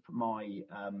keep my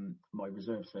my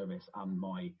reserve service and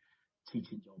my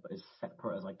teaching job as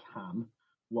separate as I can,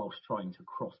 whilst trying to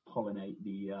cross-pollinate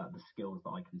the skills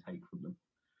that I can take from them.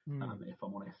 If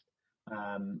I'm honest,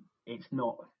 it's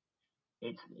not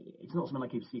something I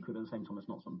keep secret, at the same time it's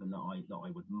not something that I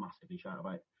would massively shout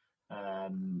about. I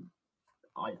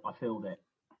feel that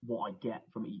what I get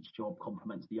from each job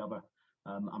complements the other,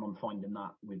 and I'm finding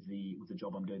that with the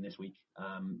job I'm doing this week.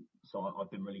 So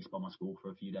I've been released by my school for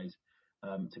a few days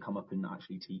to come up and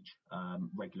actually teach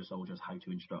regular soldiers how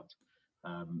to instruct.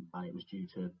 And it was due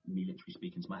to me literally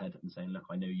speaking to my head and saying, look,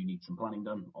 I know you need some planning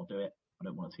done, I'll do it. I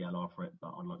don't want a TLR for it,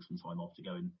 but I'd like some time off to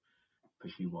go and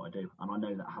pursue what I do. And I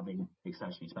know that having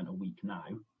essentially spent a week now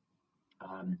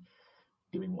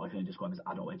doing what I can only describe as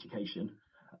adult education,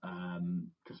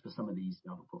 because for some of these,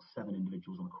 I've got 7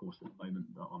 individuals on a course at the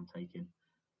moment that I'm taking,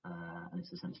 and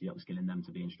it's essentially upskilling them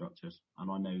to be instructors.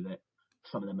 And I know that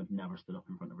some of them have never stood up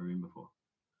in front of a room before.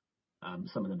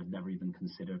 Some of them have never even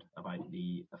considered about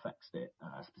the effects that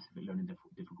specific learning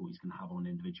difficulties can have on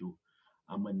an individual.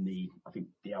 And when I think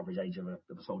the average age of a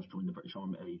soldier joining the British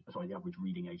Army, the average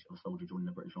reading age of a soldier joining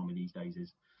the British Army these days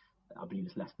is, I believe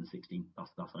it's less than 16.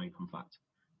 That's an open fact.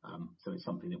 So it's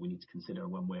something that we need to consider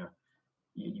when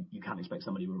you can't expect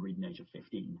somebody with a reading age of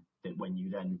 15 that when you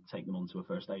then take them onto a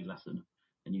first aid lesson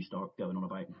and you start going on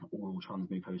about oral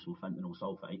transmucosal fentanyl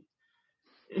sulfate,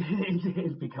 it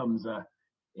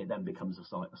then becomes a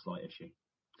slight issue.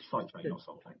 Citrate, not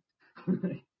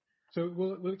sulfate. So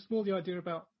we'll explore the idea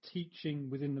about teaching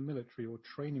within the military or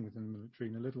training within the military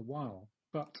in a little while.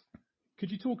 But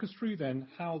could you talk us through then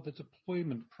how the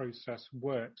deployment process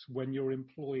works when you're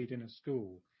employed in a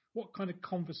school? What kind of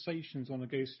conversations or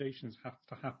negotiations have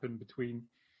to happen between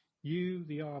you,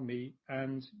 the Army,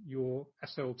 and your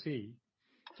SLT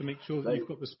to make sure that you've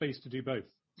got the space to do both?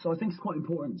 So I think it's quite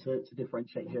important to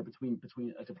differentiate here between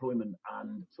a deployment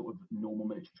and sort of normal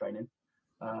military training.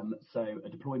 So a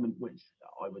deployment, which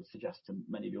I would suggest to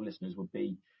many of your listeners, would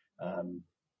be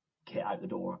kit out the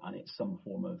door, and it's some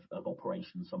form of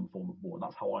operation, some form of war.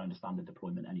 That's how I understand the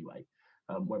deployment anyway.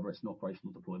 Whether it's an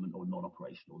operational deployment or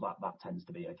non-operational, that tends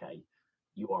to be okay.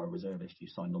 You are a reservist, you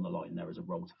signed on the line, there is a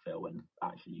role to fill, and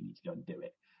actually you need to go and do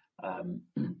it.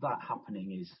 That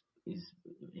happening is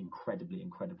incredibly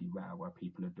rare, where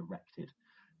people are directed.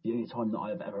 The only time that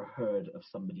I have ever heard of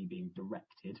somebody being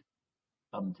directed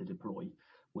to deploy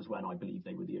was when I believe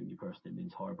they were the only person in the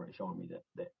entire British Army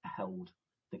that held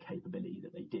the capability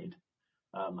that they did.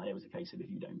 And it was a case of, if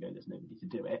you don't go, there's nobody to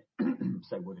do it,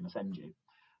 so we're going to send you.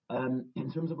 In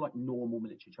terms of like normal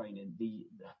military training, the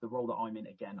role that I'm in,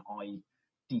 again, I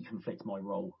deconflict my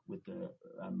role with the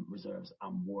reserves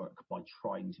and work by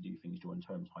trying to do things during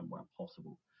term time where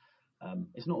possible.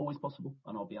 It's not always possible,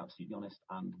 and I'll be absolutely honest,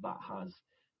 and that has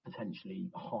potentially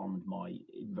harmed my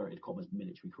inverted commas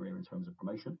military career in terms of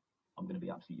promotion. I'm going to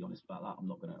be absolutely honest about that. I'm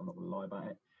not going to lie about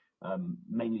it.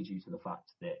 Mainly due to the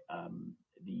fact that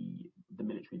the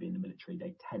military, being the military,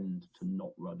 they tend to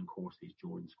not run courses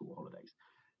during school holidays.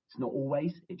 It's not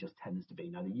always, it just tends to be.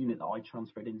 Now, the unit that I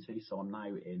transferred into, so I'm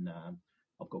now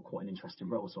I've got quite an interesting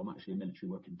role. So I'm actually a military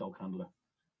working dog handler.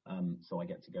 So I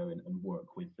get to go and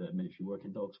work with military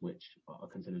working dogs, which I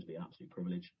consider to be an absolute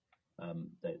privilege.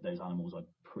 Those animals, I'm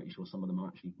pretty sure some of them are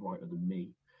actually brighter than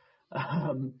me.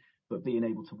 But being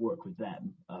able to work with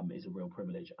them is a real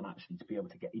privilege, and actually to be able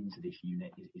to get into this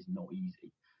unit is not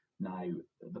easy. Now,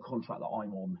 the contract that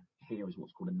I'm on here is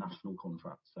what's called a national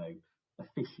contract. So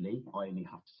officially, I only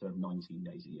have to serve 19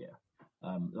 days a year.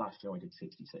 Last year I did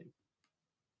 62.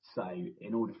 So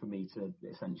in order for me to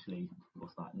essentially,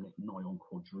 nigh on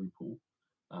quadruple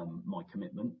my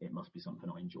commitment, it must be something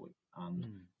I enjoy.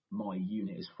 And my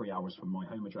unit is 3 hours from my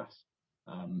home address.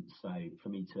 So for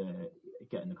me to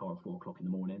get in the car at 4 o'clock in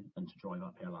the morning and to drive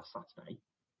up here last Saturday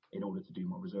in order to do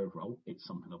my reserve role, it's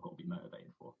something I've got to be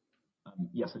motivated for.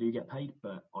 Yes, I do get paid,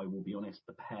 but I will be honest,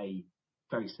 the pay,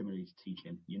 very similarly to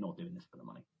teaching, you're not doing this for the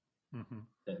money.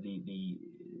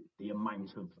 The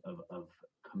amount of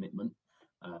commitment,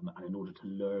 and in order to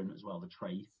learn as well the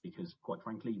trade, because quite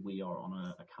frankly, we are on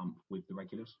a camp with the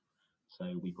regulars. So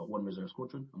we've got 1 reserve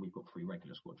squadron and we've got 3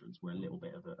 regular squadrons. We're a little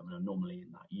bit of an anomaly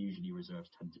in that. Usually reserves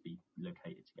tend to be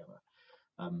located together.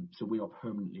 So we are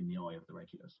permanently in the eye of the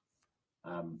regulars.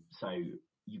 So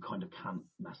you kind of can't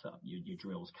mess up. Your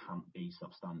drills can't be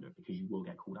substandard because you will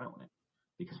get called out on it.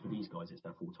 Because for these guys, it's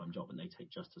their full-time job and they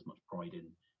take just as much pride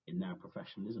in their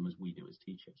professionalism as we do as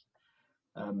teachers.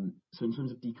 So in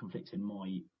terms of deconflicting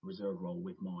my reserve role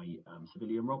with my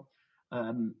civilian role,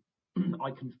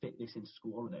 I can fit this into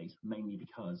school holidays mainly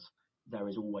because there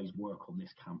is always work on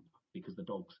this camp, because the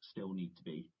dogs still need to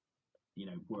be,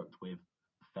 worked with,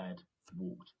 fed,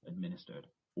 walked, administered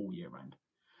all year round.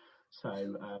 So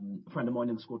a friend of mine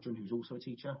in the squadron who's also a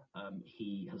teacher,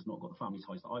 he has not got the family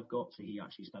ties that I've got, so he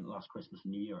actually spent last Christmas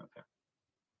and New Year up here.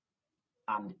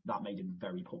 And that made him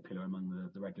very popular among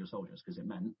the regular soldiers, because it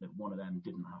meant that one of them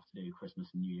didn't have to do Christmas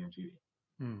and New Year duty.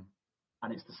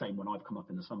 And it's the same when I've come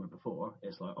up in the summer before.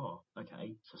 It's like, oh,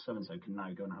 okay, so so-and-so can now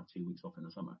go and have 2 weeks off in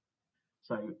the summer.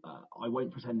 So I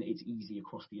won't pretend that it's easy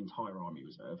across the entire Army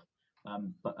Reserve,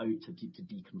 but to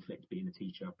deconflict being a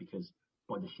teacher, because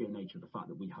by the sheer nature of the fact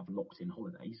that we have locked in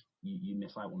holidays, you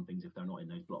miss out on things if they're not in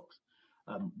those blocks.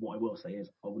 What I will say is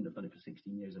I wouldn't have done it for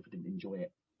 16 years if I didn't enjoy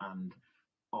it, and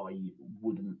I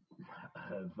wouldn't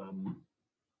have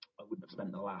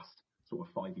spent the last sort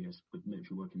of 5 years with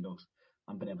military working dogs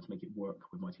and been able to make it work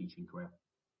with my teaching career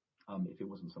if it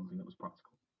wasn't something that was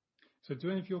practical. So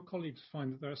do any of your colleagues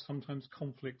find that there are sometimes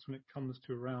conflicts when it comes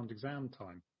to around exam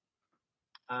time?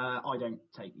 I don't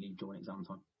take leave during exam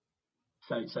time.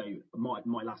 So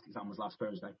my last exam was last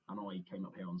Thursday, and I came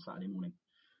up here on Saturday morning.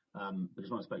 Because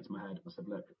when I spoke to my head, I said,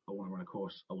 look, I want to run a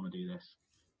course, I want to do this.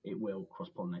 It will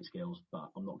cross-pollinate skills, but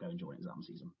I'm not going during exam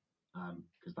season.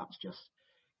 Because that's just,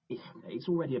 it's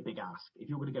already a big ask. If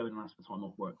you're going to go in and ask for time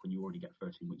off work when you already get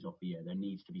 13 weeks off a year, there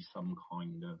needs to be some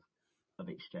kind of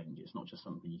exchange. It's not just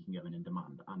something you can go in and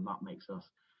demand. And that makes us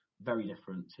very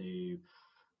different to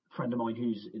a friend of mine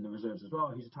who's in the reserves as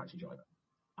well, who's a taxi driver.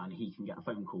 And he can get a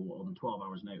phone call on 12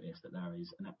 hours notice that there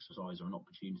is an exercise or an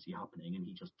opportunity happening, and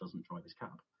he just doesn't drive his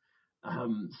cab.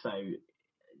 So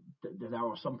there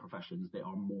are some professions that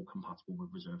are more compatible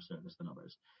with reserve service than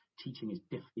others. Teaching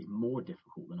is more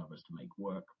difficult than others to make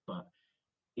work, but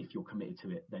if you're committed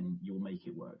to it, then you'll make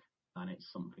it work. And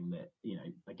it's something that,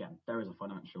 again, there is a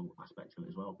financial aspect to it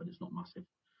as well, but it's not massive.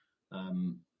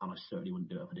 And I certainly wouldn't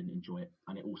do it if I didn't enjoy it.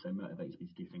 And it also motivates me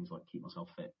to do things like keep myself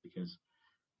fit, because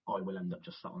I will end up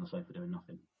just sat on the sofa doing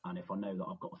nothing. And if I know that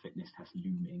I've got a fitness test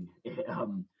looming,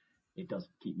 it does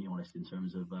keep me honest in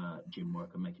terms of gym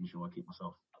work and making sure I keep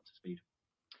myself up to speed.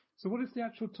 So what is the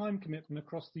actual time commitment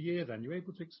across the year then? You're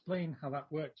able to explain how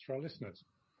that works for our listeners?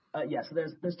 Yeah, so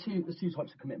there's two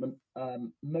types of commitment.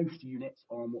 Most units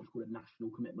are on what's called a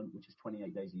national commitment, which is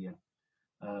 28 days a year.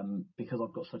 Because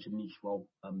I've got such a niche role,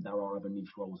 there are other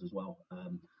niche roles as well,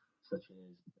 such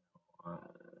as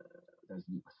there's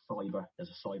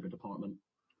a cyber department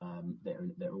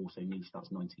they're also niche.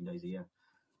 That's 19 days a year.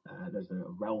 There's a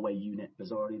railway unit,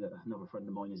 bizarrely, that another friend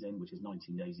of mine is in, which is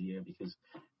 19 days a year, because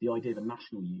the idea of a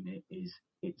national unit is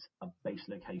it's a base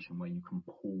location where you can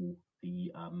pull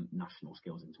the national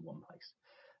skills into one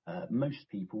place. Most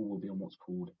people will be on what's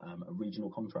called a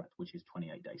regional contract, which is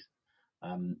 28 days.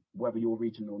 Whether you're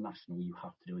regional or national, you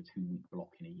have to do a 2-week block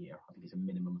in a year. I think it's a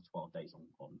minimum of 12 days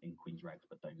in Queen's Regs,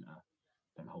 but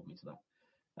don't hold me to that.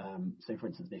 So for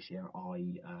instance, this year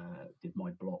I did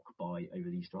my block over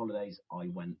the Easter holidays. I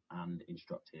went and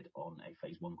instructed on a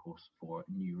phase 1 course for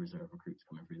new reserve recruits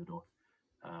coming through the door,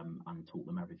 and taught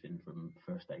them everything from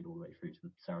first aid all the way through to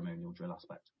the ceremonial drill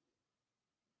aspect.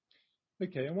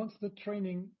 Okay, and once the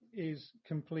training is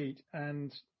complete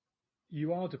and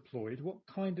you are deployed, what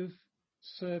kind of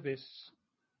service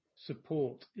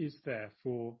support is there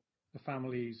for the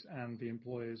families and the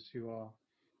employers who are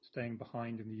staying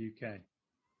behind in the UK?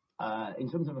 In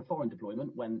terms of a foreign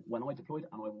deployment, when I deployed,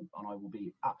 and I will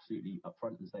be absolutely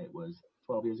upfront and say it was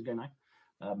 12 years ago now,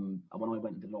 and when I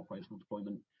went and did an operational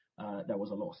deployment, there was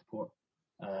a lot of support.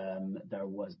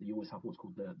 You always have what's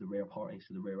called the rear party,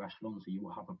 so the rear echelon, so you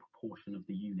will have a proportion of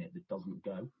the unit that doesn't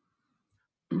go,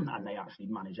 and they actually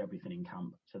manage everything in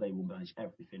camp. So they will manage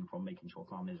everything from making sure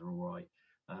families are all right,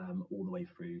 all the way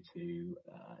through to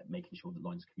making sure that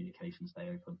lines of communication stay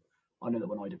open. I know that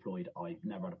when I deployed, I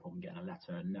never had a problem getting a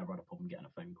letter, never had a problem getting a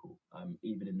phone call.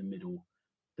 Even in the middle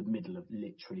of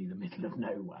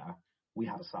nowhere, we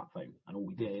had a sat phone, and all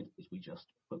we did is we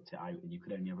just booked it out, and you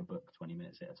could only ever book 20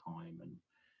 minutes at a time, and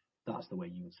that's the way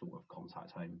you would sort of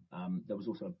contact home. There was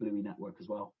also a Bluey network as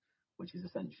well, which is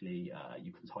essentially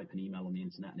you can type an email on the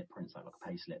internet and it prints out like a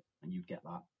payslip, and you'd get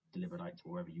that delivered out to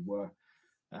wherever you were.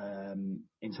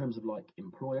 In terms of like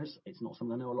employers, it's not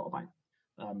something I know a lot about,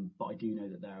 but I do know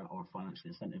that there are financial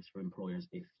incentives for employers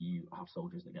if you have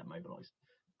soldiers that get mobilised.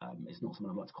 It's not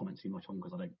something I'd like to comment too much on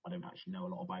because I don't actually know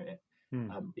a lot about it.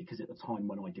 Because at the time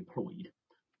when I deployed,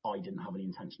 I didn't have any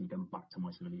intention of going back to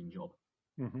my civilian job.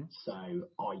 So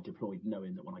I deployed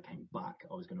knowing that when I came back,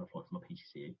 I was going to apply for my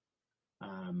PGCE.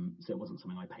 So it wasn't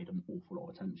something I paid an awful lot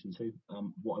of attention to.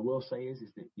 What I will say is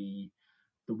that the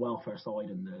welfare side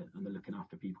and the looking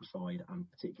after people side, and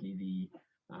particularly the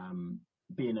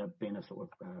being a sort of,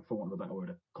 for want of a better word,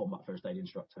 a combat first aid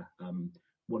instructor,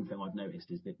 one thing I've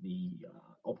noticed is that the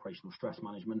operational stress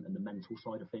management and the mental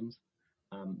side of things,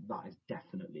 that has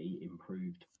definitely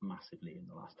improved massively in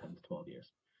the last 10 to 12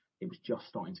 years. It was just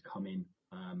starting to come in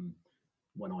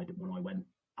when I went,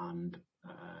 and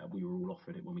we were all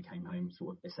offered it when we came home.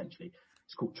 Sort of essentially,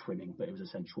 it's called trimming, but it was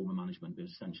essentially trauma management. It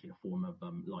was essentially a form of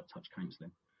light touch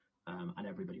counselling, and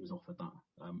everybody was offered that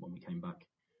when we came back.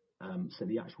 So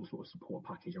the actual sort of support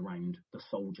package around the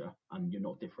soldier, and you're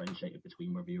not differentiated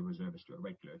between whether you're a reservist or a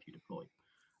regular if you deploy,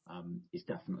 is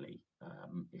definitely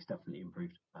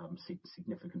improved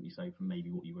significantly so from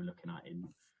maybe what you were looking at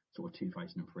in sort of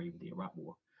 2003 with the Iraq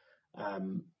War.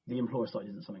 The employer side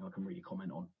isn't something I can really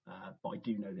comment on, but I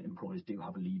do know that employers do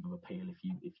have a leave of appeal if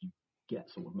you get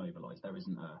sort of mobilised. There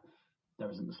isn't the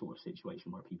sort of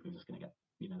situation where people are just going to get,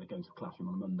 they're going to the classroom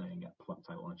on a Monday and get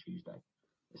plucked out on a Tuesday.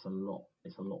 It's a lot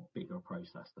bigger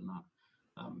process than that,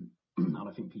 and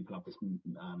I think people have this. And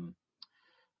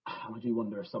I do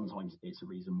wonder if sometimes it's a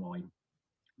reason why,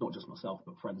 not just myself,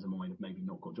 but friends of mine have maybe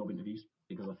not got job interviews,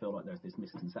 because I feel like there's this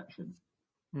misconception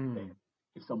that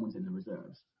if someone's in the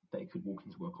reserves, they could walk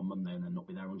into work on Monday and then not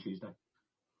be there on Tuesday.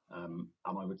 And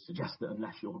I would suggest that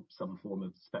unless you're some form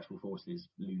of special forces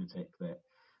lunatic, that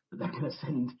they're going to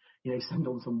send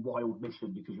on some wild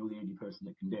mission because you're the only person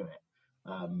that can do it.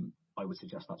 I would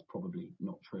suggest that's probably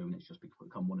not true, and it's just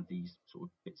become one of these sort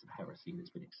of bits of heresy that's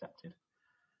been accepted.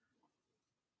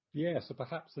 Yeah, so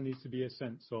perhaps there needs to be a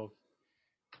sense of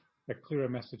a clearer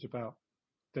message about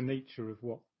the nature of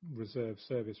what reserve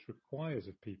service requires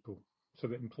of people, so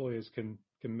that employers can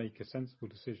make a sensible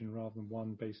decision rather than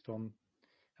one based on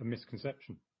a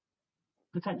misconception.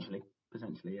 Potentially,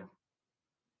 yeah.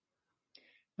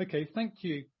 Okay, thank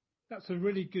you. That's a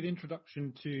really good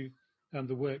introduction to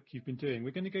the work you've been doing.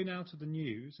 We're going to go now to the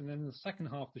news, and then in the second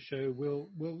half of the show, we'll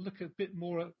look a bit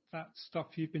more at that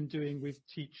stuff you've been doing with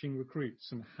teaching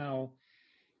recruits and how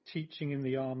teaching in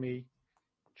the army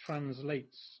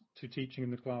translates to teaching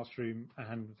in the classroom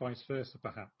and vice versa,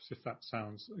 perhaps, if that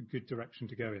sounds a good direction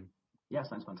to go in. Yeah,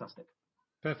 sounds fantastic.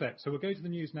 Perfect. So we'll go to the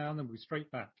news now and then we'll be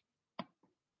straight back.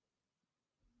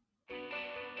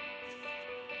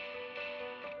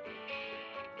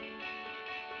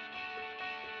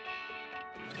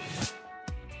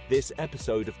 This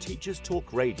episode of Teachers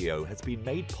Talk Radio has been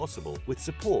made possible with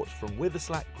support from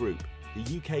Witherslack Group,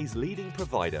 the UK's leading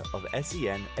provider of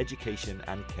SEN education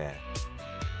and care.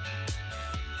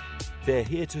 They're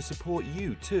here to support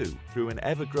you too through an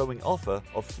ever-growing offer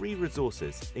of free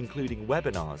resources, including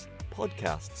webinars,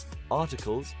 podcasts,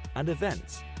 articles and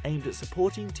events aimed at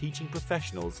supporting teaching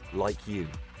professionals like you.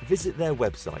 Visit their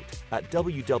website at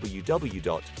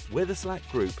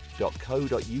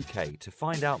www.witherslackgroup.co.uk to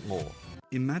find out more.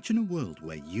 Imagine a world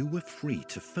where you were free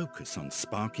to focus on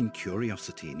sparking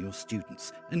curiosity in your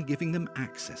students and giving them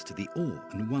access to the awe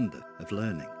and wonder of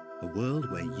learning. A world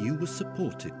where you were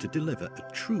supported to deliver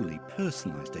a truly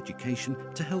personalised education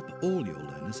to help all your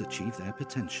learners achieve their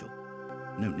potential.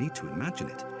 No need to imagine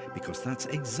it, because that's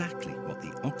exactly what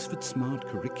the Oxford Smart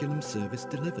Curriculum Service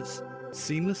delivers.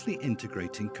 Seamlessly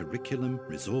integrating curriculum,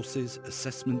 resources,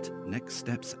 assessment, next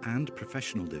steps and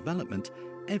professional development,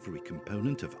 every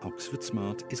component of Oxford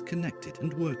Smart is connected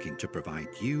and working to provide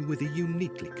you with a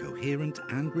uniquely coherent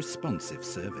and responsive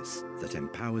service that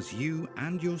empowers you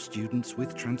and your students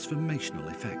with transformational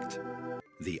effect.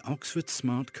 The Oxford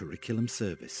Smart Curriculum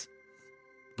Service.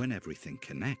 When everything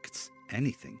connects,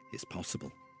 anything is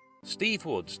possible.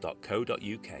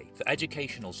 stevewoods.co.uk for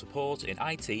educational support in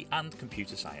IT and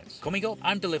computer science. Coming up,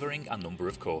 I'm delivering a number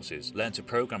of courses. Learn to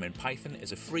Program in Python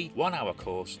is a free 1-hour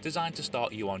course designed to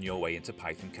start you on your way into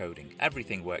Python coding.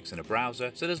 Everything works in a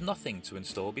browser, so there's nothing to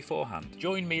install beforehand.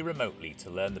 Join me remotely to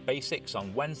learn the basics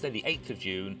on Wednesday the 8th of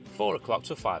June, 4 o'clock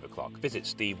to 5 o'clock. Visit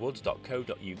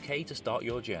stevewoods.co.uk to start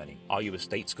your journey. Are you a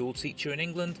state school teacher in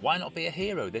England? Why not be a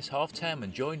hero this half term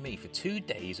and join me for 2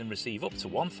 days and receive up to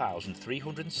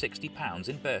 £1,360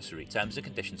 in bursary. Terms and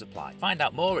conditions apply. Find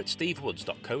out more at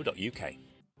stevewoods.co.uk.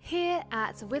 Here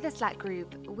at Witherslack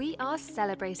Group, we are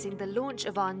celebrating the launch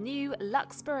of our new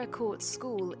Luxborough Court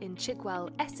School in Chigwell,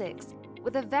 Essex,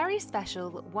 with a very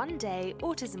special one-day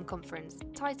autism conference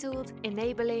titled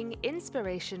Enabling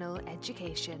Inspirational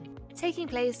Education. Taking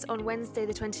place on Wednesday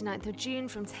the 29th of June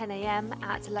from 10 a.m.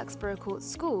 at Luxborough Court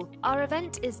School, our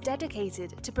event is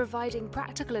dedicated to providing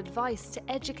practical advice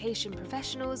to education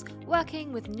professionals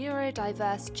working with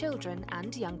neurodiverse children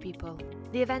and young people.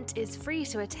 The event is free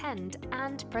to attend,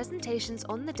 and presentations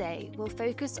on the day will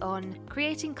focus on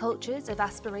creating cultures of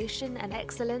aspiration and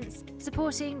excellence,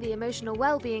 supporting the emotional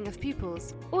well-being of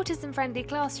pupils, autism-friendly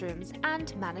classrooms,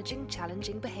 and managing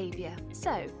challenging behaviour.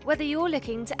 So, whether you're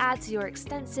looking to add to your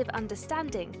extensive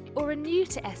understanding or are new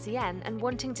to SEN and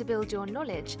wanting to build your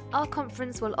knowledge, our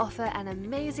conference will offer an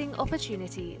amazing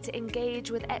opportunity to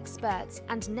engage with experts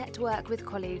and network with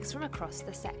colleagues from across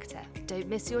the sector. Don't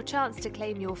miss your chance to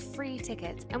claim your free ticket,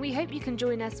 and we hope you can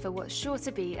join us for what's sure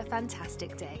to be a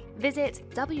fantastic day. Visit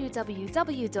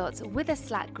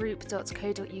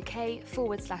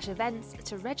www.witherslackgroup.co.uk/events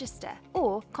to register,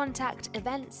 or contact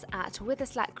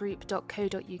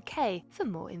events@witherslackgroup.co.uk for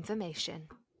more information.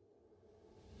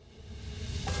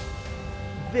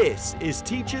 This is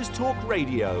Teachers Talk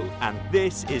Radio, and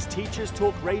this is Teachers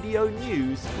Talk Radio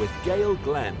News with Gail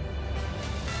Glenn.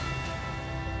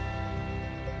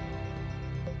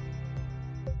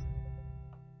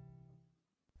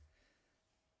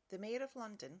 The Mayor of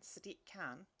London, Sadiq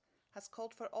Khan, has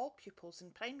called for all pupils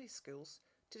in primary schools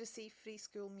to receive free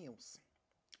school meals.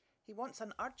 He wants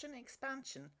an urgent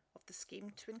expansion of the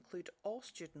scheme to include all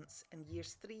students in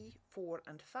years 3, 4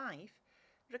 and 5,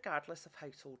 regardless of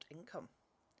household income.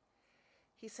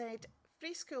 He said,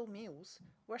 "Free school meals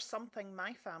were something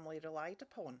my family relied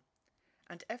upon,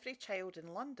 and every child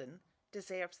in London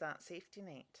deserves that safety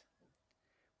net.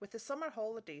 With the summer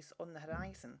holidays on the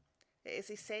horizon, it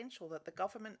is essential that the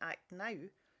government act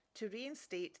now to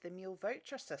reinstate the meal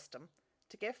voucher system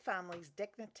to give families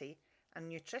dignity and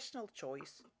nutritional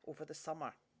choice over the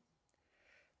summer.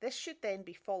 This should then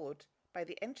be followed by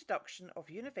the introduction of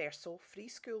universal free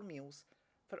school meals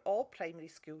for all primary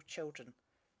school children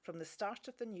from the start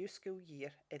of the new school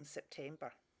year in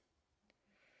September.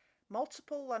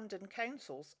 Multiple London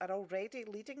councils are already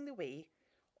leading the way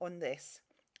on this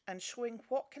and showing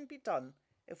what can be done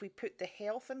if we put the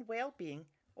health and well-being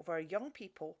of our young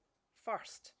people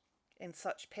first in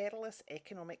such perilous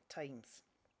economic times.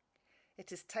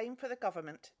 It is time for the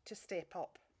government to step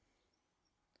up."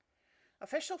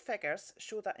 Official figures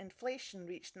show that inflation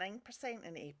reached 9%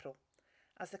 in April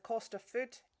as the cost of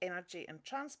food, energy and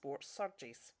transport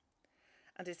surges,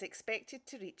 and is expected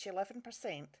to reach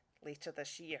 11% later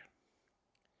this year.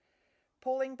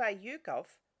 Polling by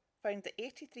YouGov found that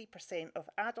 83% of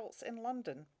adults in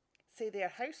London say their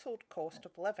household cost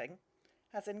of living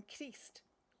has increased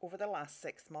over the last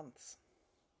 6 months.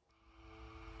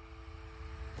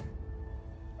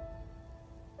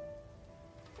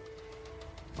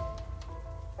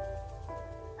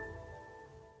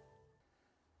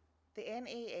 The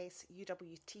NAS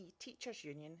UWT Teachers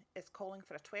Union is calling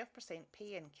for a 12%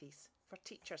 pay increase for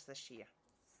teachers this year,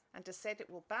 and has said it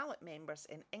will ballot members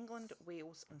in England,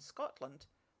 Wales and Scotland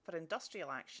for industrial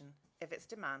action if its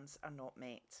demands are not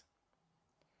met.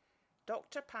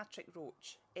 Dr Patrick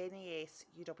Roach, NAS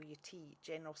UWT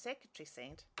General Secretary,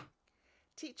 said,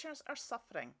 "Teachers are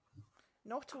suffering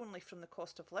not only from the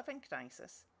cost of living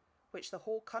crisis, which the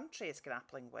whole country is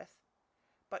grappling with,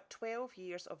 but 12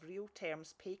 years of real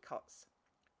terms pay cuts,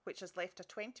 which has left a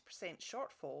 20%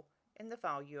 shortfall in the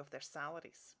value of their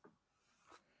salaries.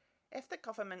 If the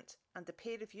government and the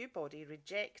pay review body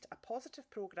reject a positive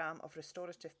programme of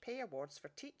restorative pay awards for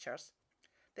teachers,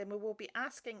 then we will be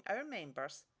asking our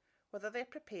members whether they're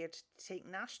prepared to take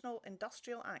national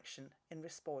industrial action in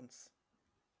response."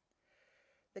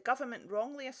 The government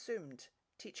wrongly assumed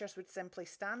teachers would simply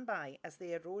stand by as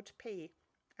they erode pay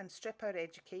and strip our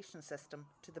education system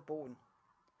to the bone.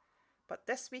 But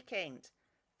this weekend,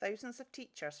 thousands of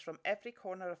teachers from every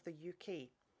corner of the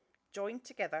UK joined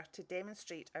together to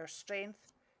demonstrate our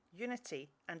strength,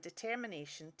 unity and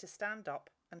determination to stand up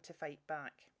and to fight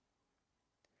back.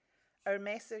 Our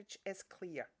message is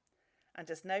clear and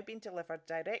has now been delivered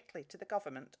directly to the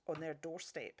government on their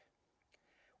doorstep.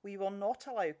 We will not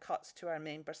allow cuts to our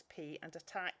members' pay and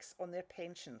attacks on their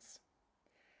pensions.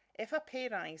 If a pay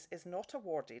rise is not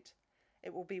awarded,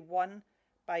 it will be won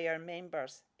by our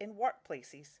members in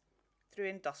workplaces through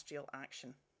industrial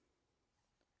action.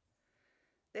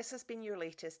 This has been your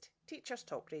latest Teachers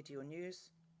Talk Radio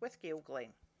News with Gail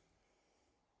Glenn.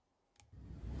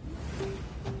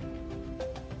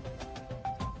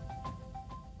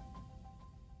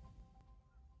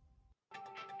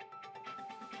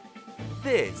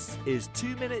 This is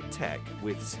 2 Minute Tech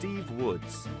with Steve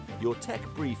Woods, your tech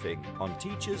briefing on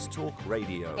Teachers Talk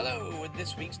Radio. Hello, in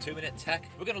this week's 2 Minute Tech,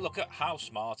 we're going to look at how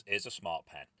smart is a smart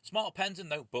pen. Smart pens and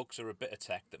notebooks are a bit of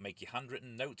tech that make your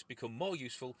handwritten notes become more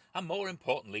useful and, more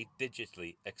importantly,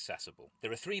 digitally accessible.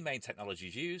 There are three main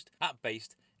technologies used: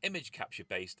 app-based, image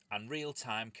capture-based and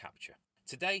real-time capture.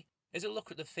 Today is a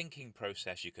look at the thinking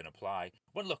process you can apply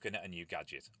when looking at a new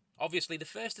gadget. Obviously, the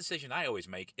first decision I always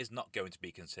make is not going to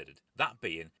be considered. That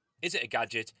being, is it a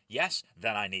gadget? Yes,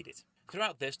 then I need it.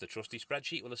 Throughout this, the trusty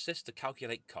spreadsheet will assist to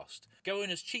calculate cost.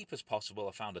 Going as cheap as possible,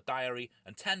 I found a diary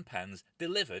and 10 pens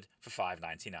delivered for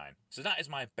 $5.99. So that is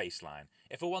my baseline.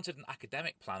 If I wanted an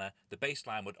academic planner, the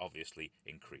baseline would obviously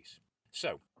increase.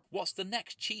 So, what's the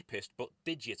next cheapest but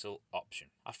digital option?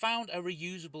 I found a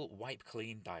reusable wipe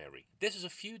clean diary. This is a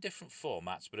few different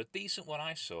formats, but a decent one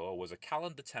I saw was a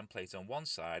calendar template on one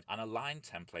side and a line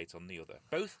template on the other.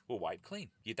 Both were wipe clean.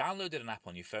 You downloaded an app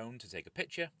on your phone to take a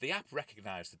picture, the app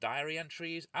recognised the diary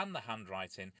entries and the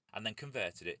handwriting and then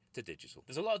converted it to digital.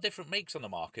 There's a lot of different makes on the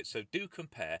market, so do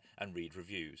compare and read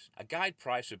reviews. A guide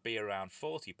price would be around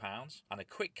 £40 and a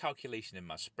quick calculation in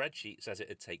my spreadsheet says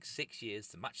it'd take 6 years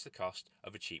to match the cost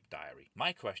of a cheap diary.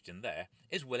 My question there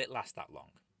is, will it last that long?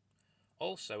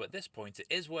 Also, at this point, it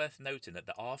is worth noting that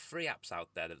there are free apps out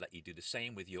there that let you do the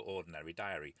same with your ordinary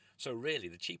diary. So really,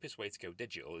 the cheapest way to go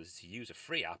digital is to use a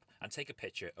free app and take a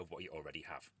picture of what you already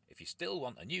have. If you still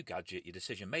want a new gadget, your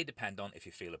decision may depend on if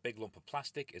you feel a big lump of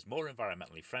plastic is more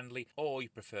environmentally friendly, or you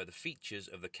prefer the features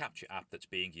of the Capture app that's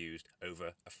being used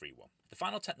over a free one. The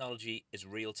final technology is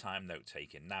real-time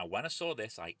note-taking. Now, when I saw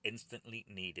this, I instantly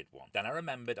needed one. Then I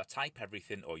remembered I type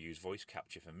everything or use voice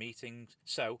capture for meetings,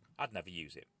 so I'd never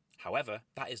use it. However,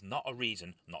 that is not a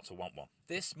reason not to want one.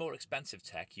 This more expensive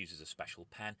tech uses a special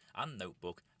pen and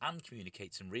notebook and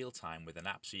communicates in real time with an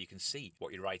app so you can see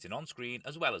what you're writing on screen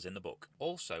as well as in the book.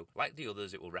 Also, like the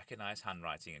others, it will recognise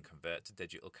handwriting and convert to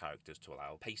digital characters to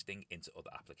allow pasting into other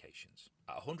applications.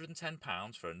 At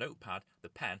 £110 for a notepad, the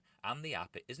pen and the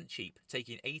app, it isn't cheap,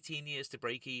 taking 18 years to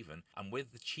break even, and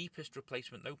with the cheapest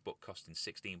replacement notebook costing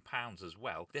 £16 as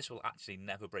well, this will actually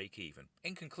never break even.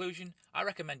 In conclusion, I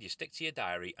recommend you stick to your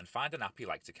diary and find an app you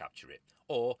like to capture it.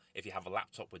 Or, if you have a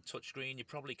laptop with touchscreen, you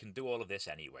probably can do all of this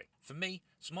anyway. For me,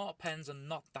 smart pens are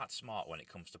not that smart when it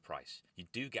comes to price. You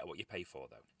do get what you pay for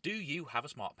though. Do you have a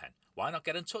smart pen? Why not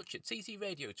get in touch at TT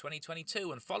Radio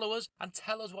 2022 and follow us and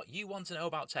tell us what you want to know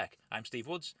about tech. I'm Steve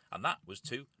Woods, and that was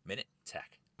 2 Minute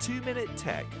Tech. 2 Minute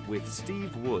Tech with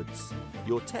Steve Woods,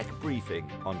 your tech briefing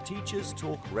on Teachers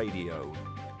Talk Radio.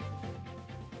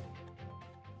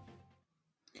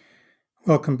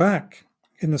 Welcome back.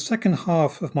 In the second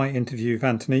half of my interview with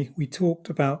Anthony, we talked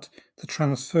about the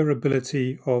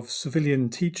transferability of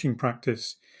civilian teaching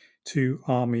practice to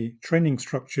Army training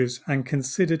structures and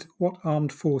considered what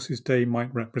Armed Forces Day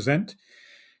might represent,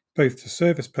 both to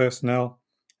service personnel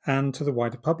and to the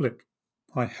wider public.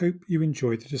 I hope you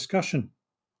enjoyed the discussion.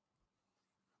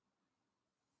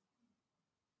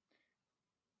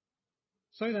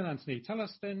 So then, Anthony, tell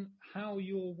us then how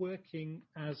you're working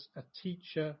as a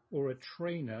teacher or a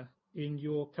trainer in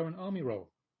your current Army role.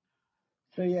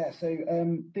 So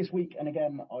this week, and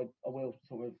again, I will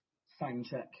sort of sound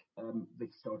check the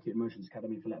Historical Immersions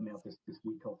Academy for letting me have this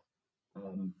week off,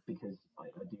 because I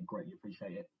do greatly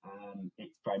appreciate it.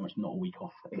 It's very much not a week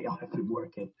off. I have been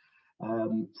working.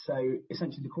 So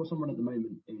essentially, the course I'm running at the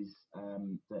moment is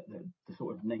the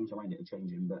sort of names around it are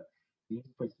changing, but the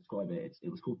easiest way to describe it, it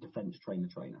was called Defence Trainer,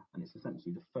 and it's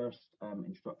essentially the first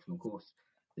instructional course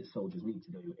that soldiers need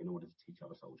to do in order to teach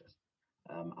other soldiers.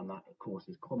 And that, of course,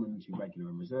 is common to regular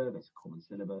and reserve. It's a common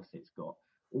syllabus. It's got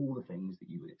all the things that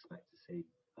you would expect to see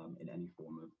in any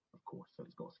form of course. So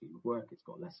it's got a scheme of work, it's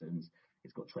got lessons,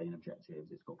 it's got training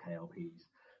objectives, it's got KLPs,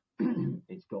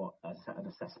 it's got a set of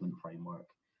assessment framework,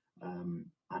 and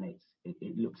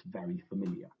it looks very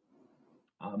familiar.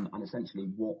 And essentially,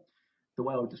 the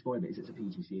way I would describe it is it's a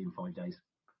PGCE in 5 days.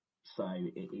 So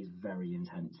it is very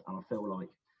intense. And I feel like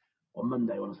on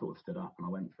Monday, when I sort of stood up and I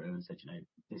went through and said,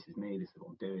 this is me, this is what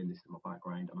I'm doing, this is my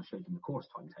background, and I showed them the course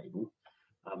timetable,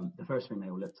 the first thing they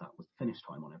all looked at was the finish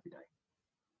time on every day,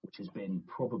 which has been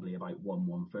probably about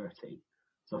 1:30.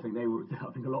 So I think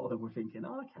I think a lot of them were thinking,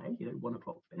 oh, okay, 1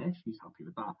 o'clock finish, who's happy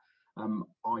with that?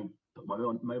 I put my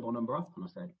mobile number up and I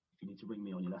said, if you need to ring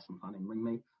me on your lesson planning, ring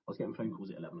me. I was getting phone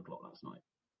calls at 11 o'clock last night.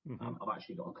 Mm-hmm. I've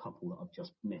actually got a couple that I've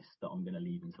just missed that I'm going to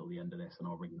leave until the end of this, and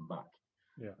I'll ring them back.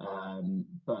 Yeah.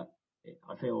 But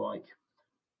I feel like,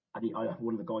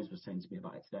 one of the guys was saying to me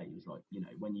about it today. He was like,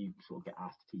 when you sort of get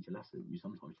asked to teach a lesson, you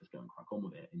sometimes just go and crack on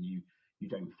with it, and you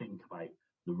don't think about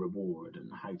the reward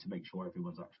and how to make sure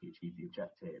everyone's actually achieved the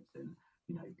objectives, and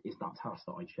is that task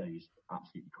that I chose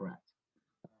absolutely correct?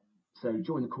 So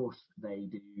during the course, they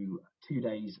do 2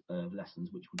 days of lessons,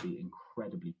 which would be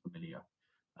incredibly familiar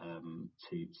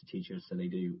to teachers. So they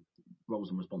do roles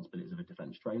and responsibilities of a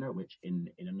defence trainer, which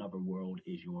in another world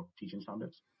is your teaching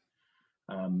standards.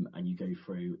 And you go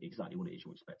through exactly what it is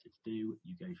you're expected to do.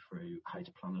 You go through how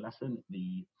to plan a lesson.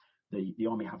 The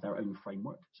Army have their own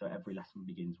framework. So every lesson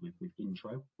begins with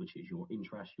intro, which is your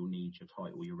interest, your needs, your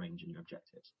title, your range, and your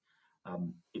objectives.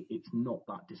 It's not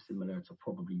that dissimilar to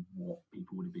probably what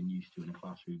people would have been used to in a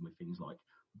classroom with things like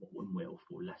what one will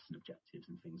for lesson objectives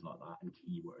and things like that, and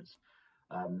keywords.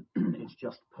 It's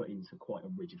just put into quite a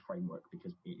rigid framework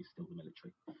because it is still the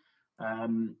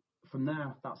military. From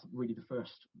there, that's really the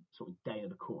first sort of day of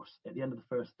the course. At the end of the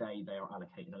first day, they are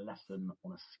allocated a lesson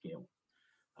on a skill.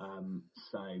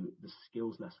 So the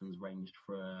skills lessons ranged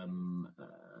from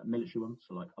military ones,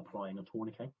 so like applying a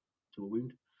tourniquet to a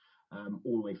wound,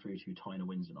 all the way through to tying a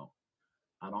Windsor knot.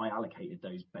 And I allocated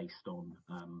those based on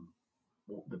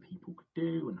what the people could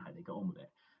do and how they got on with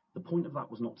it. The point of that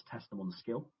was not to test them on the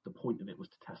skill. The point of it was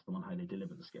to test them on how they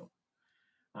deliver the skill.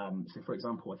 So, for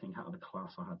example, I think out of the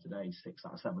class I had today, 6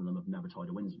 out of 7 of them have never tied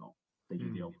a Windsor knot. They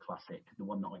do the old classic, the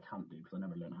one that I can't do because I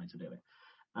never learned how to do it.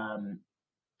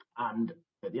 And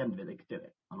at the end of it, they could do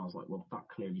it. And I was like, well, that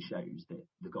clearly shows that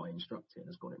the guy instructing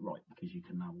has got it right, because you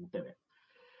can now all do it.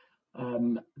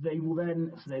 They will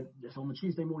then, so on the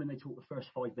Tuesday morning, they taught the first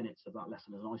 5 minutes of that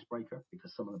lesson as an icebreaker,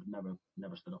 because some of them had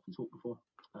never stood up and talked before.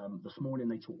 This morning,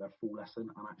 they taught their full lesson,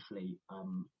 and actually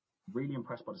really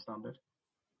impressed by the standard.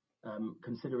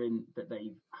 Considering that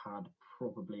they've had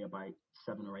probably about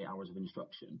 7 or 8 hours of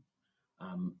instruction,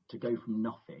 to go from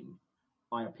nothing.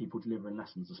 I had people delivering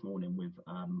lessons this morning with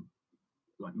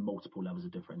like multiple levels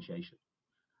of differentiation.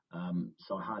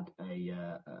 So I had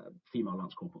a female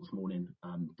lance corporal this morning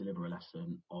deliver a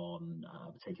lesson on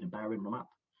taking a bearing on a map,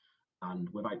 and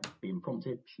without being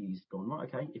prompted, she's gone, right,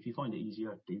 okay, if you find it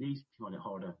easier, do these. If you find it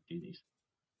harder, do these.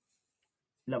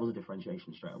 Levels of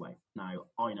differentiation straight away. Now,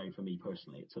 I know for me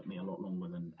personally, it took me a lot longer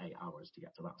than 8 hours to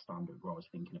get to that standard where I was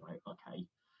thinking about, okay,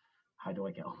 how do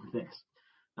I get on with this?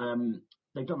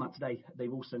 They've done that today.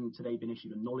 They've also today been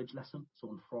issued a knowledge lesson. So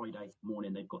on Friday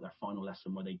morning, they've got their final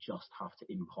lesson where they just have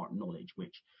to impart knowledge,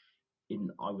 which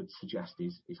I would suggest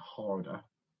is harder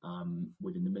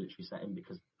within the military setting,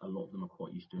 because a lot of them are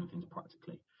quite used to doing things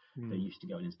practically. They're used to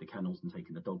going into the kennels and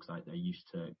taking the dogs out. They're used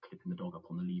to clipping the dog up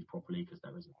on the lead properly, because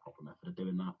there is a proper method of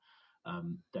doing that.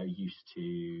 They're used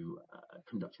to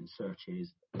conducting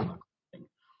searches, that kind of thing.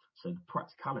 So the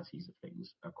practicalities of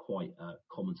things are quite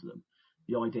common to them.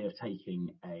 The idea of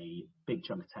taking a big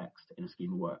chunk of text in a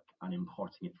scheme of work and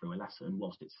imparting it through a lesson,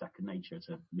 whilst it's second nature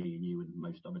to me and you and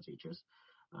most other teachers,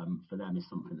 for them is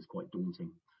something that's quite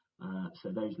daunting. So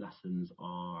those lessons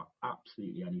are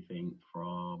absolutely anything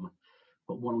from,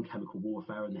 got one on chemical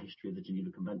warfare and the history of the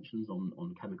Geneva Conventions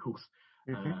on chemicals.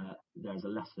 There's a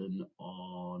lesson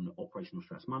on operational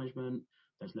stress management.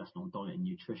 There's a lesson on diet and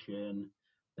nutrition.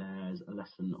 There's a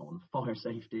lesson on fire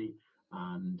safety.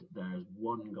 And there's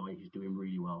one guy who's doing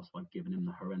really well, so I've given him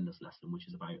the horrendous lesson, which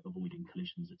is about avoiding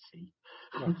collisions at sea.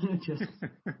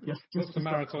 just the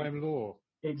maritime law.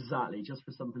 Exactly, just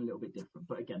for something a little bit different.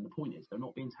 But again, the point is, they're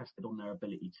not being tested on their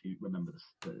ability to remember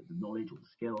the knowledge or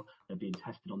the skill. They're being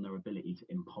tested on their ability to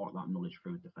impart that knowledge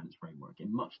through a defence framework,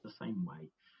 in much the same way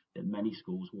that many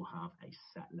schools will have a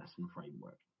set lesson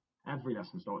framework. Every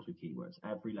lesson starts with keywords.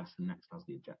 Every lesson next has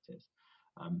the objectives.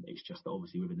 It's just that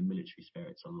obviously within the military sphere,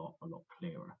 it's a lot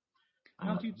clearer.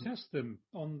 How do you test them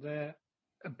on their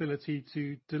ability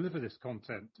to deliver this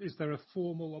content? Is there a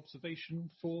formal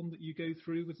observation form that you go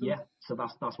through with them? Yeah, so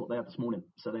that's what they had this morning.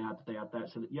 So they had their,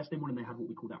 so yesterday morning they had what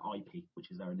we call their IP,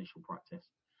 which is their initial practice.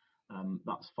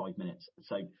 That's 5 minutes.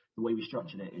 So the way we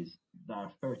structured it is their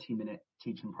 30-minute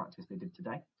teaching practice they did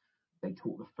today. They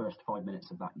taught the first 5 minutes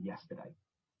of that yesterday,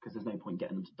 because there's no point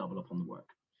getting them to double up on the work.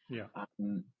 Yeah.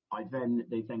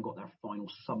 They've then got their final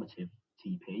summative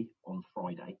TP on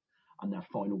Friday, and their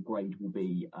final grade will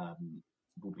be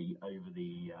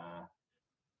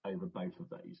over both of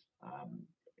those.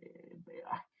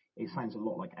 it sounds a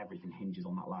lot like everything hinges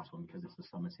on that last one because it's the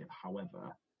summative.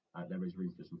 However, there is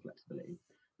room for some flexibility.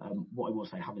 What I will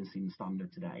say, having seen the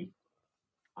standard today,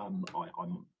 I'm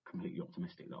completely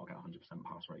optimistic that I'll get 100%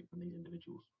 pass rate from these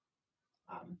individuals.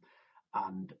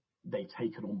 And they've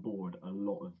taken on board a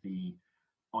lot of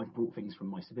I've brought things from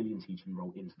my civilian teaching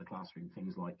role into the classroom,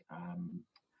 things like,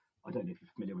 I don't know if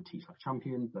you're familiar with Teach Like a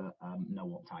Champion, but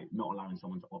no opt out, not allowing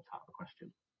someone to opt out of a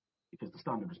question, because the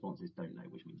standard response is don't know,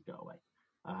 which means go away.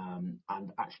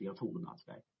 And actually I taught them that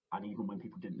today. And even when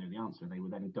people didn't know the answer, they were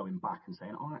then going back and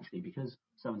saying, oh, actually, because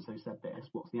so-and-so said this,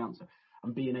 what's the answer?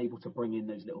 And being able to bring in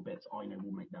those little bits, I know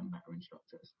will make them better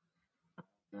instructors.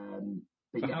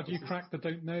 So how do you crack the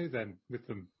don't know then with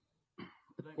them?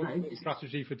 What's the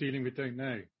strategy for dealing with don't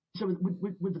know? So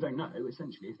with the don't know,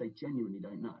 essentially, if they genuinely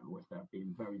don't know, or if they're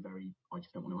being very, very, I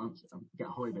just don't want to answer, get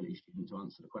a high ability student to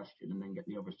answer the question and then get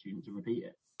the other student to repeat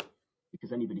it.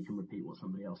 Because anybody can repeat what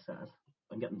somebody else said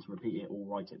and get them to repeat it or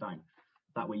write it down.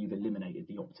 That way you've eliminated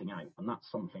the opting out. And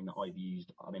that's something that I've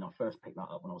used. I mean, I first picked that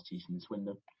up when I was teaching in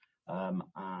Swindon.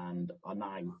 And I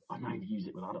now use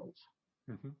it with adults.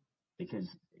 Mm-hmm. Because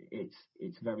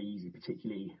it's very easy,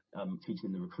 particularly teaching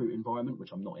in the recruit environment,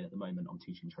 which I'm not in at the moment. I'm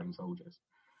teaching trained soldiers.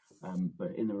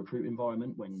 But in the recruit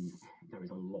environment, when there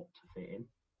is a lot to fit in,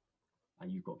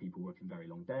 and you've got people working very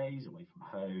long days away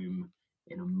from home,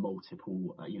 in a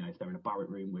multiple, if they're in a barrack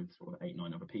room with sort of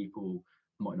 8-9 other people,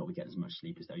 might not be getting as much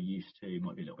sleep as they're used to,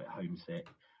 might be a little bit homesick.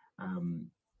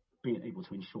 Being able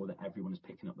to ensure that everyone is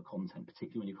picking up the content,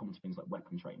 particularly when you come to things like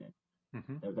weapon training,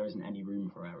 there isn't any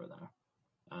room for error there.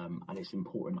 And it's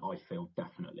important, I feel,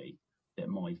 definitely, that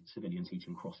my civilian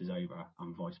teaching crosses over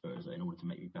and vice versa in order to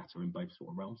make me better in both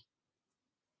sort of realms.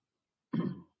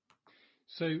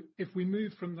 So if we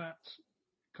move from that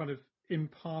kind of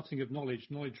imparting of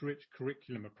knowledge-rich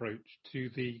curriculum approach to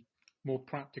the more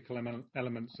practical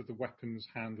elements of the weapons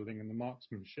handling and the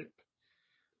marksmanship,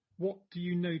 what do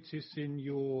you notice in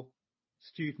your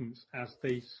students as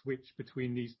they switch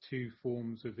between these two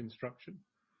forms of instruction?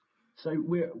 So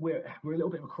we're a little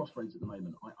bit of a crossroads at the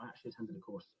moment. I actually attended a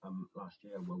course last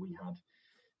year where we had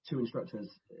two instructors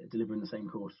delivering the same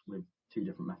course with two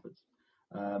different methods.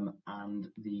 And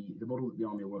the model that the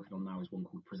Army are working on now is one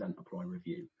called Present, Apply,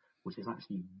 Review, which is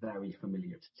actually very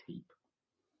familiar to TEEP.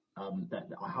 That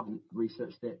I haven't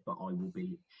researched it, but I will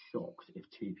be shocked if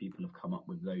two people have come up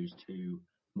with those two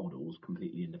models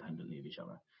completely independently of each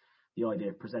other. The idea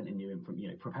of presenting new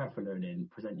information, prepare for learning,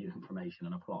 present new information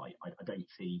and apply, I don't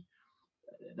see,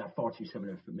 they're far too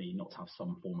similar for me not to have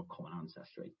some form of common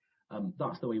ancestry.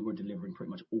 That's the way we're delivering pretty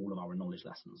much all of our knowledge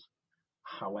lessons.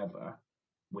 However,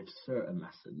 with certain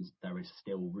lessons, there is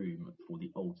still room for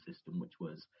the old system, which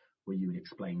was where you would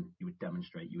explain, you would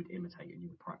demonstrate, you would imitate, and you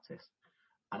would practice.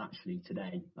 And actually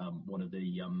today, one of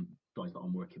the guys that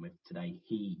I'm working with today,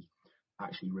 he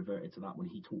actually reverted to that when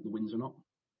he taught the Windsor knot.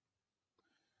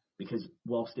 Because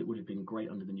whilst it would have been great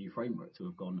under the new framework to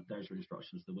have gone, there's your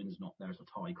instructions, the Windsor knot, there's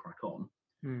a tie, crack on,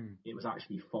 it was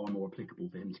actually far more applicable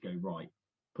for him to go, right,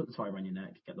 put the tie around your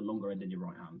neck, get the longer end in your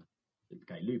right hand,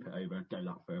 okay, loop it over, go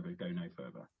that further, go no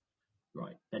further.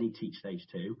 Right, then he'd teach stage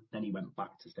 2, then he went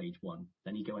back to stage 1,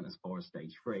 then he went as far as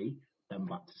stage 3, then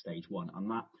back to stage 1. And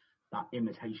that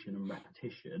imitation and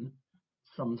repetition,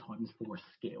 sometimes for a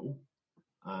skill,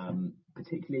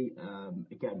 particularly,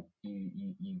 again,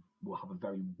 you will have a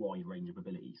very wide range of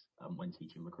abilities when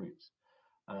teaching recruits.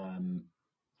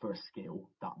 For a skill,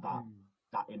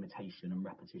 that imitation and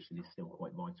repetition is still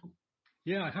quite vital.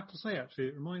 Yeah, I have to say, actually,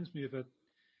 it reminds me of an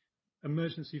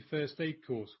emergency first aid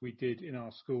course we did in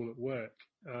our school at work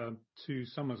 2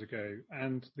 summers ago.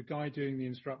 And the guy doing the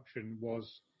instruction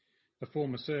was a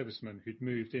former serviceman who'd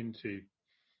moved into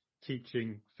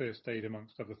teaching first aid,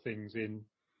 amongst other things, in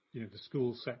the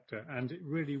school sector. And it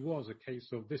really was a case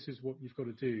of, this is what you've got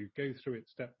to do, go through it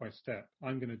step by step.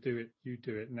 I'm going to do it, you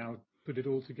do it, now put it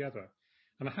all together.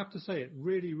 And I have to say, it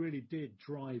really, really did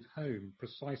drive home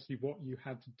precisely what you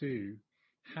had to do,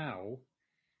 how,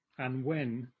 and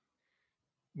when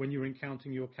you're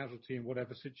encountering your casualty in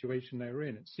whatever situation they're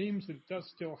in. It seems that it does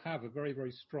still have a very,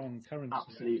 very strong currency.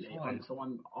 Absolutely. I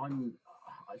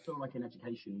feel like in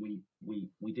education,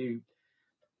 we do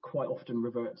quite often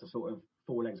revert to sort of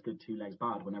 4 legs good, 2 legs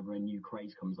bad whenever a new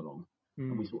craze comes along.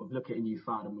 And we sort of look at a new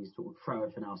fad and we sort of throw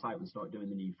everything else out and start doing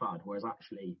the new fad, whereas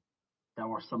actually there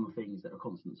are some things that are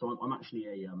constant. So I'm actually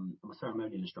I'm a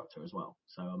ceremonial instructor as well.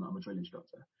 So I'm a drill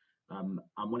instructor. And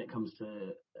when it comes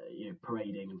to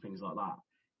parading and things like that,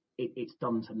 it's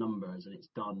done to numbers and it's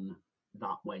done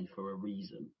that way for a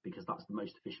reason, because that's the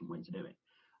most efficient way to do it.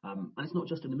 And it's not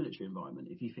just in the military environment.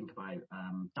 If you think about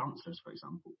dancers, for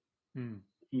example,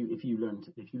 If you learn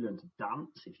to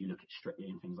dance, if you look at Strictly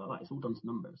and things like that, it's all done to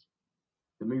numbers.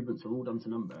 The movements are all done to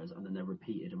numbers, and then they're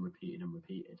repeated and repeated and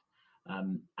repeated.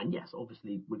 And yes,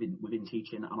 obviously within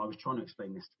teaching, and I was trying to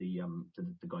explain this to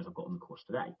the guys I've got on the course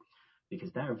today,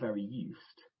 because they're very used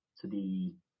to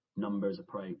the numbers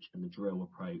approach and the drill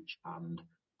approach and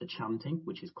the chanting,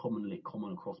 which is common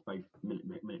across both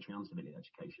military and civilian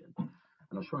education. And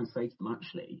I was trying to say to them,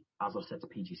 actually, as I've said to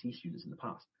PGC students in the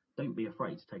past, don't be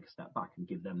afraid to take a step back and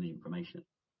give them the information.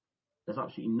 There's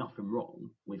absolutely nothing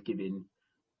wrong with giving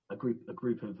a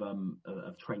group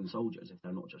of trained soldiers, if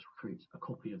they're not just recruits, a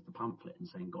copy of the pamphlet and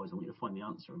saying, guys, I want you to find the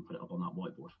answer and put it up on that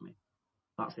whiteboard for me.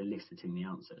 That's eliciting the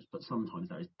answers. But sometimes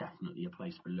there is definitely a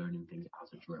place for learning things as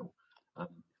a drill.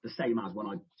 The same as when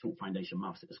I taught foundation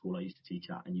maths at the school I used to teach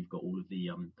at, and you've got all of the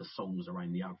songs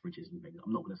around the averages and things.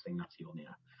 I'm not going to sing that to you on the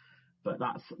air, but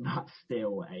that's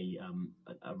still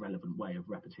a relevant way of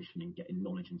repetition and getting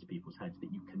knowledge into people's heads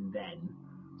that you can then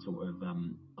sort of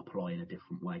apply in a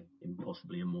different way, in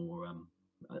possibly a more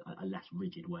a less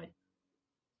rigid way.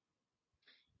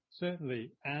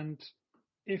 Certainly. And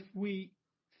if we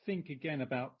think again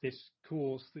about this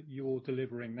course that you're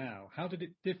delivering now, how did it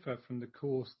differ from the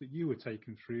course that you were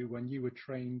taken through when you were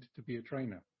trained to be a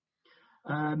trainer?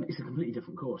 It's a completely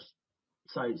different course.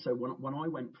 So when I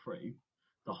went through,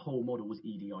 the whole model was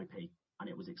EDIP, and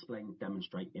it was explain,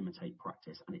 demonstrate, imitate,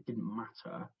 practice, and it didn't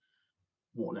matter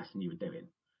what lesson you were doing.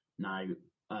 Now,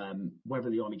 whether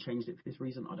the Army changed it for this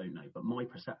reason, I don't know, but my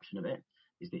perception of it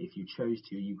is that if you chose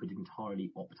to, you could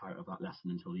entirely opt out of that lesson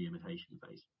until the imitation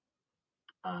phase.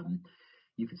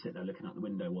 You could sit there looking out the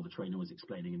window while the trainer was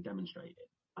explaining and demonstrating,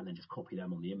 and then just copy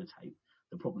them on the imitate.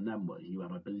 The problem then was you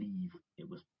had, I believe, it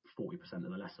was 40%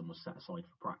 of the lesson was set aside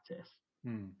for practice,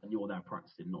 and you're there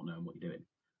practicing, not knowing what you're doing.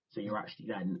 So you're actually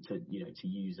then to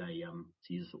use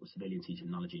a sort of civilian teaching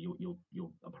analogy,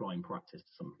 you're applying practice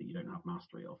to something you don't have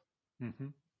mastery of. Mm-hmm.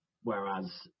 Whereas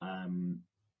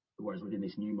within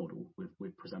this new model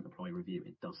with present, apply, review,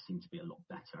 it does seem to be a lot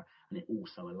better, and it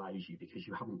also allows you, because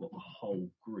you haven't got the whole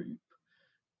group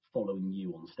following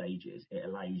you on stages, it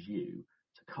allows you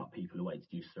to cut people away to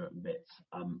do certain bits.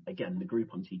 Again, the group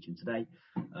I'm teaching today,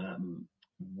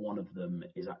 one of them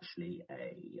is actually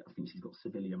I think she's got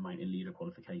civilian mountain leader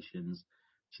qualifications.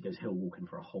 She goes hill walking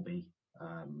for a hobby.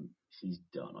 She's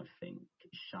done, I think,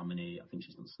 Chamonix. I think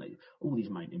she's done Snake. All these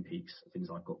mountain peaks, things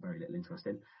I've got very little interest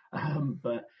in.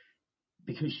 But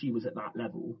because she was at that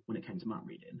level when it came to map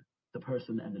reading, the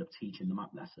person that ended up teaching the map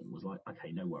lesson was like,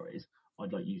 okay, no worries,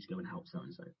 I'd like you to go and help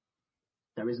so-and-so.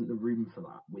 There isn't the room for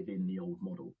that within the old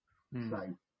model.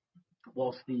 So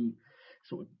whilst the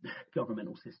sort of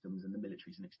governmental systems and the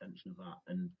military is an extension of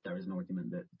that, and there is an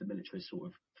argument that the military is sort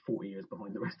of 40 years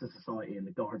behind the rest of society and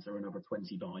the guards are another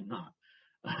 20 behind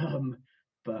that.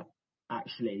 But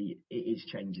actually it is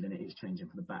changing, and it is changing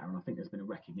for the better. And I think there's been a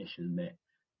recognition that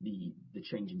the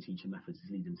change in teaching methods is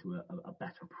leading to a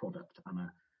better product, and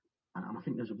I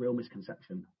think there's a real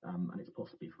misconception, and it's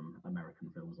possibly from American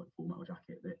films like Full Metal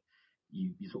Jacket, that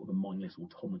you're sort of a mindless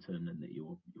automaton and that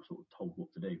you're sort of told what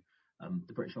to do.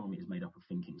 The British Army is made up of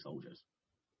thinking soldiers,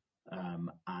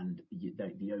 and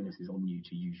the onus is on you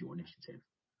to use your initiative.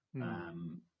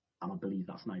 And I believe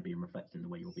that's now being reflected in the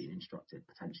way you're being instructed.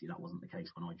 Potentially that wasn't the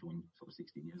case when I joined sort of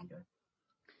 16 years ago.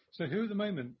 So who at the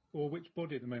moment, or which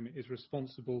body at the moment, is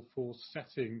responsible for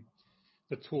setting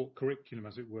the talk curriculum,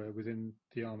 as it were, within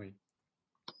the Army?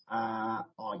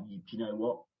 Do you know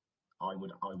what? I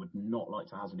would not like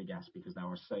to hazard a guess, because there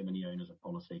are so many owners of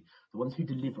policy. The ones who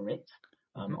deliver it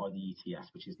are the ETS,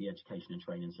 which is the Education and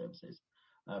Training Services.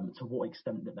 To what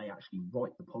extent that they actually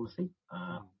write the policy,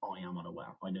 I am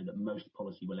unaware. I know that most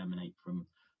policy will emanate from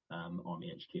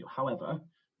Army HQ. However,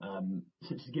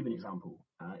 to give an example,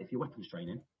 if you're weapons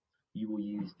training, you will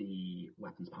use the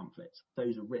weapons pamphlets.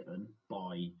 Those are written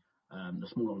by the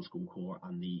Small Arms School Corps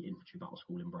and the Infantry Battle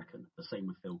School in Brecon. The same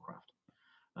with Fieldcraft.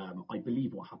 I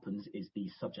believe what happens is the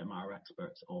subject matter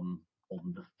experts on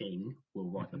the thing will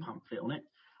write the pamphlet on it,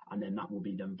 and then that will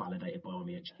be then validated by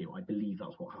Army HQ. I believe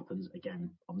that's what happens. Again,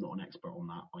 I'm not an expert on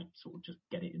that. I sort of just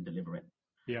get it and deliver it.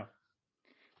 Yeah.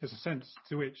 There's a sense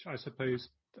to which I suppose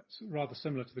that's rather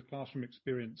similar to the classroom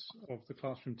experience of the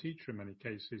classroom teacher in many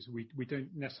cases. We don't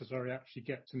necessarily actually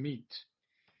get to meet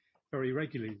very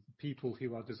regularly people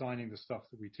who are designing the stuff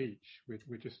that we teach.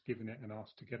 We're just given it and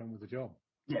asked to get on with the job.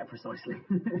 Yeah, precisely.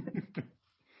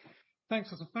 Thanks.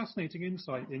 That's a fascinating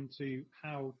insight into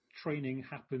how training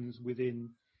happens within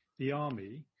the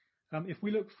Army. If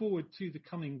we look forward to the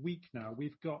coming week now,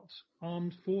 we've got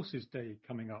Armed Forces Day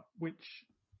coming up, which,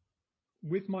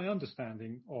 with my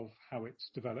understanding of how it's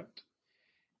developed,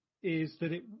 is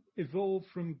that it evolved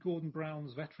from Gordon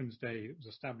Brown's Veterans Day. It was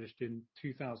established in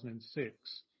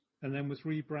 2006 and then was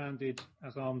rebranded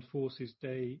as Armed Forces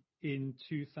Day in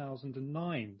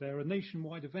 2009. There are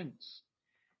nationwide events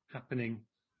happening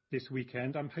this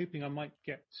weekend. I'm hoping I might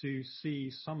get to see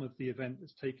some of the event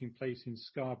that's taking place in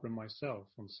Scarborough myself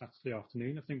on Saturday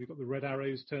afternoon. I think we've got the Red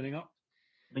Arrows turning up.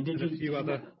 I mean, did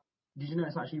you know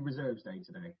it's actually Reserves Day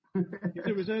today? Is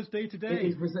it Reserves Day today?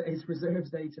 It's Reserves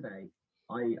Day today.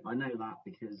 I know that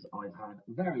because I've had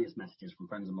various messages from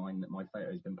friends of mine that my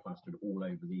photo has been plastered all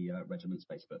over the regiment's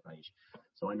Facebook page.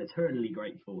 So I'm eternally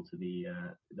grateful to the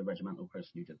regimental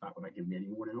person who did that without giving me any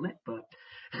warning on it. But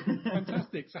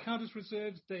fantastic. So how does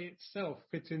Reserves Day itself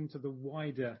fit into the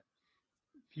wider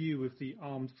view of the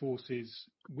Armed Forces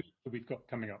week that we've got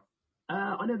coming up?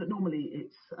 I know that normally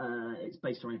it's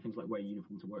based around things like Wear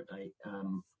Uniform to Work Day,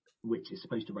 which is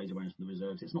supposed to raise awareness of the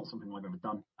reserves. It's not something I've ever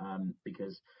done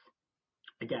because,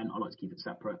 again, I like to keep it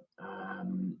separate,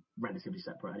 relatively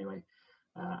separate anyway.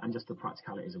 And just the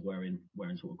practicalities of wearing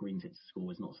sort of green tips to school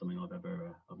is not something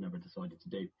I've never decided to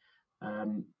do.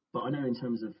 But I know in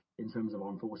terms of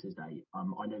Armed Forces Day,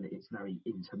 I know that it's very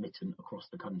intermittent across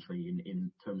the country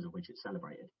in terms of which it's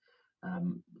celebrated.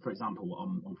 For example,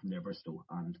 I'm from near Bristol,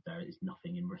 and there is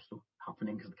nothing in Bristol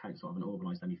happening because the council haven't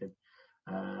organised anything.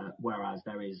 Whereas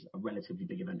there is a relatively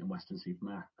big event in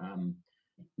Weston-super-Mare.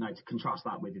 Now, to contrast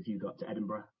that with if you go up to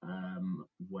Edinburgh,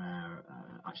 where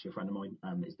actually a friend of mine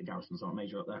is the Garrison Sergeant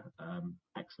Major up there,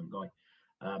 excellent guy.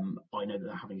 I know that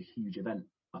they're having a huge event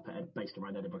up based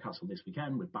around Edinburgh Castle this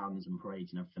weekend with bands and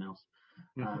parades and everything else.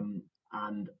 Mm-hmm.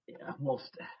 And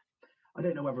whilst I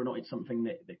don't know whether or not it's something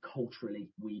that culturally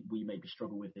we maybe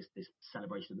struggle with this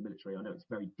celebration of the military. I know it's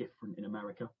very different in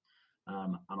America,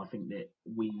 and I think that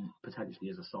we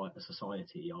potentially as a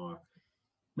society are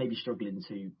maybe struggling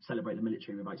to celebrate the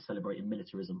military without celebrating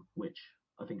militarism, which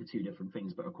I think are two different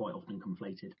things, but are quite often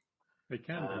conflated. They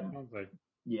can be, can't they?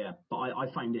 Yeah, but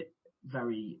I find it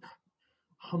very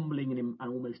humbling and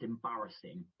almost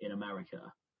embarrassing in America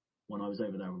when I was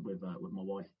over there with my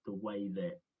wife, the way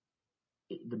that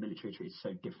the military treats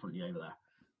so differently over there.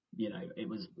 You know,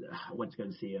 I went to go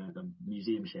and see a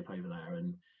museum ship over there,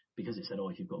 and because it said,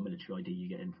 if you've got a military ID, you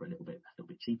get in for a little bit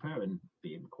cheaper, and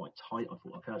being quite tight, I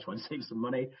thought, okay, I'll try and save some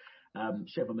money.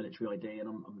 Ship a military ID, and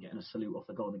I'm getting a salute off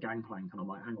the guy on the gangplank, and I'm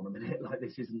like, hang on a minute, like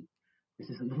this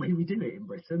isn't the way we do it in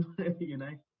Britain, you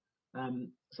know.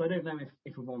 So I don't know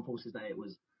if with Armed Forces Day it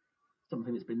was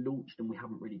something that's been launched and we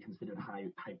haven't really considered how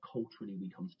culturally we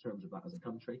come to terms with that as a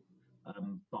country.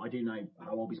 But I do know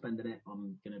how I'll be spending it.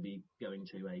 I'm going to be going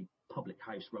to a public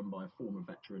house run by a former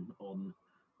veteran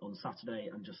on Saturday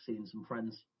and just seeing some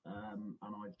friends. And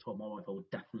I've told my wife I will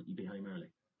definitely be home early.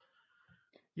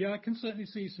 Yeah, I can certainly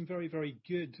see some very, very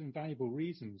good and valuable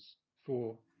reasons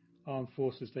for Armed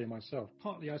Forces Day myself.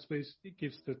 Partly, I suppose, it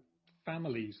gives the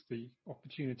families the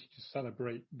opportunity to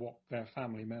celebrate what their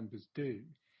family members do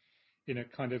in a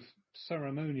kind of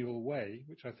ceremonial way,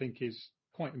 which I think is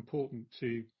quite important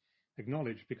to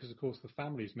acknowledge because, of course, the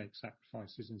families make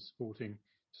sacrifices in supporting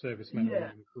servicemen.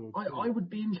 Yeah, I would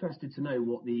be interested to know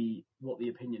what the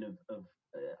opinion of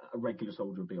a regular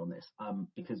soldier would be on this,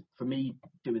 because for me,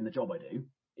 doing the job I do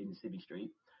in Civvy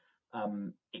Street,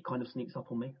 it kind of sneaks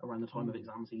up on me around the time of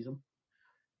exam season.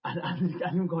 And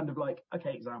I'm kind of like,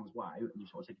 okay, exams, wow, and you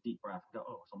sort of take a deep breath and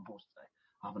go, it's on Forces Day.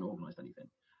 I haven't organised anything.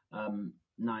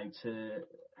 Now,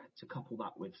 to couple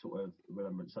that with sort of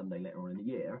Remembrance Sunday later on in the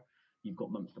year, you've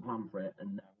got months to plan for it,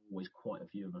 and there are always quite a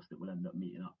few of us that will end up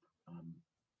meeting up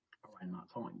around that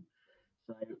time.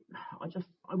 So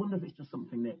I wonder if it's just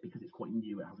something that, because it's quite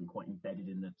new, it hasn't quite embedded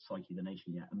in the psyche of the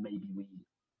nation yet, and maybe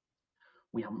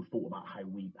we haven't thought about how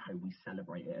we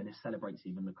celebrate it, and if celebrate's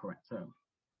even the correct term.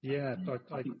 Yeah,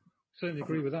 I certainly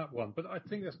agree with that one. But I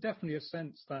think there's definitely a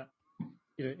sense that,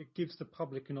 you know, it gives the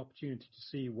public an opportunity to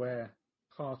see where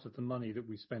part of the money that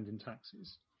we spend in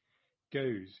taxes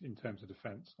goes in terms of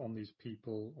defence on these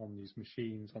people, on these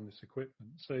machines, on this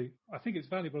equipment. So I think it's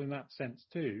valuable in that sense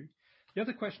too. The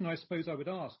other question I suppose I would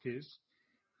ask is,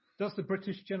 does the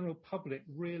British general public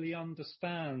really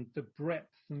understand the breadth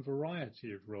and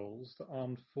variety of roles that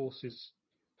armed forces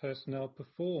personnel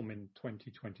perform in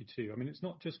 2022? I mean, it's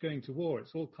not just going to war,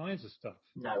 it's all kinds of stuff.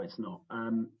 No, it's not.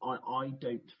 I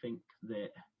don't think that,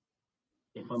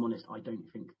 if I'm honest, I don't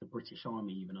think the British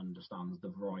Army even understands the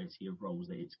variety of roles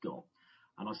that it's got.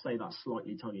 And I say that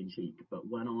slightly tongue-in-cheek, but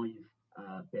when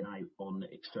I've been out on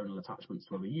external attachments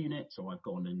to other units, or I've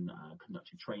gone and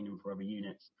conducted training for other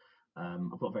units,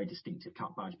 I've got a very distinctive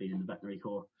cap badge being in the Veterinary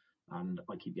Corps, and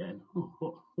I keep getting,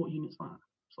 what unit's that?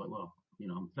 It's like, well, you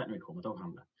know, I'm Veterinary Corps, I'm a dog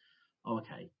handler. Oh,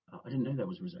 okay. I didn't know there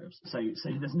was reserves. So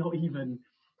there's not even,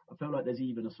 feel like there's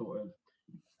even a sort of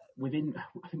I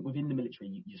think within the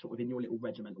military, you're sort of in your little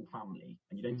regimental family,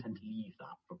 and you don't tend to leave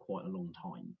that for quite a long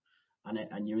time,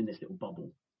 and you're in this little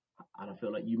bubble. And I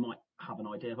feel like you might have an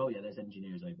idea of, oh yeah, there's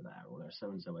engineers over there, or there's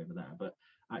so and so over there, but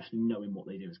actually knowing what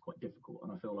they do is quite difficult.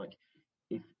 And I feel like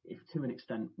if to an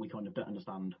extent we kind of don't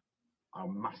understand our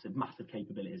massive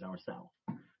capabilities ourselves,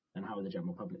 then how are the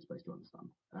general public supposed to understand?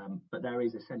 But there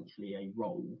is essentially a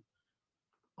role,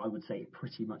 I would say,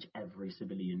 pretty much every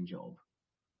civilian job,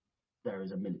 there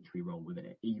is a military role within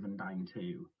it, even down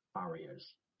to barriers.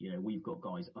 You know, we've got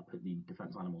guys up at the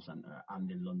Defence Animal Centre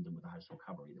and in London with the Household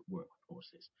Cavalry that work with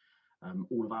horses.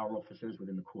 All of our officers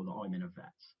within the corps that I'm in are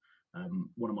vets.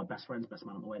 One of my best friends, best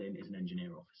man at my wedding, is an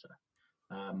engineer officer.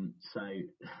 So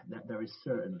there is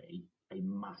certainly a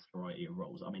mass variety of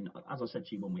roles. I mean, as I said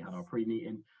to you when we had our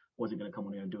pre-meeting, wasn't going to come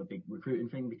on here and do a big recruiting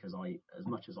thing, because as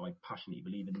much as I passionately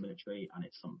believe in the military and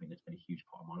it's something that's been a huge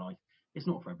part of my life, it's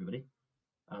not for everybody.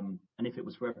 And if it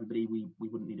was for everybody, we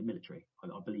wouldn't need a military.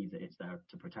 I believe that it's there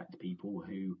to protect people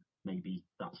who maybe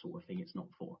that sort of thing it's not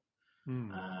for.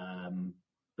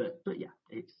 But yeah,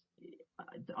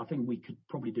 I think we could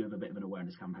probably do a bit of an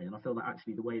awareness campaign. And I feel that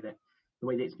actually the way that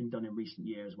it's been done in recent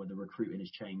years, where the recruiting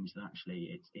has changed, and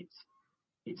actually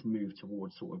it's moved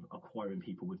towards sort of acquiring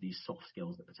people with these soft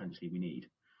skills that potentially we need.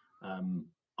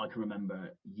 I can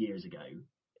remember years ago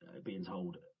being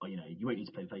told, oh, you know, you won't need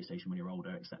to play PlayStation when you're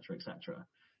older, etc., etc.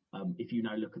 If you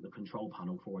now look at the control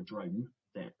panel for a drone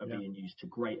that are being used to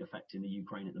great effect in the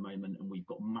Ukraine at the moment, and we've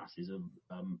got masses of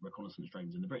reconnaissance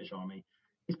drones in the British Army,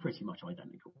 it's pretty much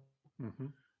identical.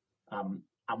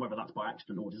 And whether that's by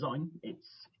accident or design,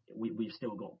 we've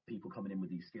still got people coming in with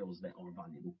these skills that are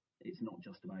valuable. It's not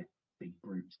just about big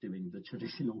brutes doing the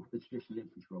traditional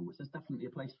infantry role, which there's definitely a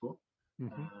place for.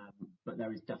 But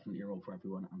there is definitely a role for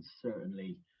everyone, and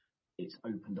certainly it's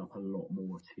opened up a lot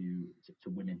more to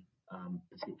women,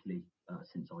 particularly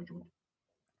since I joined.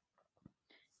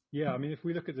 Yeah, I mean, if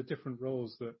we look at the different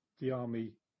roles that the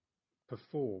Army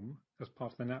perform as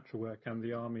part of the natural work, and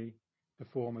the Army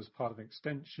perform as part of an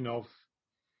extension of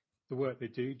the work they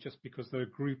do, just because they're a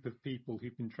group of people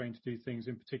who've been trained to do things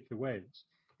in particular ways.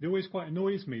 It always quite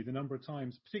annoys me the number of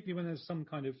times, particularly when there's some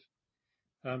kind of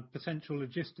potential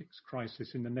logistics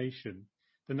crisis in the nation,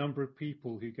 the number of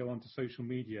people who go onto social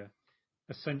media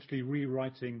essentially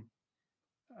rewriting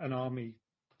an army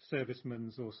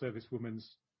serviceman's or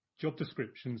servicewoman's job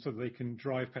description so that they can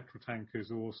drive petrol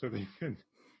tankers, or so they can,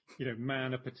 you know,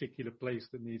 man a particular place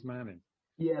that needs manning.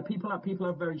 Yeah, people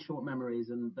have very short memories,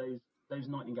 and those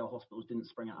Nightingale hospitals didn't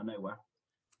spring out of nowhere,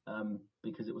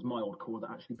 because it was my old corps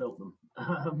that actually built them.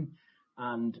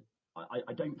 And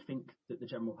I don't think that the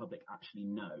general public actually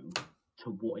know to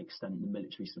what extent the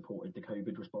military supported the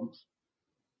COVID response.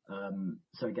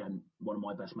 So again, one of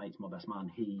my best mates, my best man,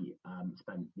 he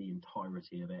spent the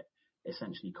entirety of it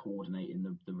essentially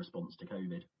coordinating the response to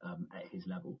COVID at his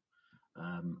level.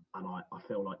 And I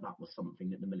feel like that was something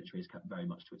that the military has kept very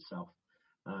much to itself.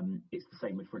 It's the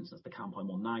same with, for instance, the camp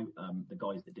I'm on now. The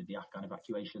guys that did the Afghan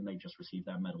evacuation, they just received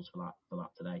their medals for that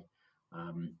today.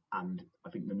 And I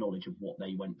think the knowledge of what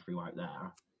they went through out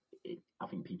there, I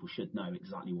think people should know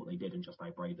exactly what they did and just how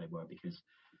brave they were, because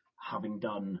having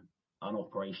done an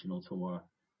operational tour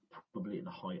probably at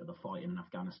the height of the fight in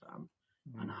Afghanistan,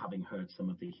 and having heard some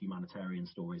of the humanitarian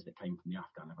stories that came from the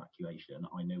Afghan evacuation,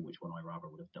 I know which one I rather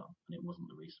would have done, and it wasn't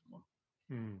the recent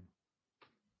one.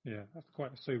 Yeah, that's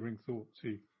quite a sobering thought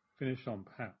to finish on,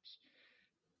 perhaps.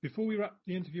 Before we wrap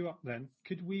the interview up then,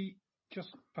 could we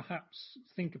just perhaps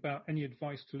think about any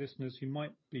advice to listeners who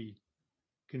might be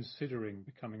considering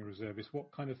becoming a reservist?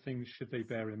 What kind of things should they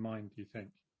bear in mind, do you think?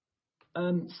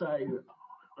 So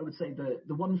I would say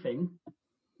the one thing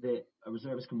that a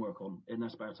reservist can work on in their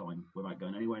spare time without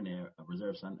going anywhere near a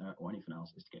reserve centre or anything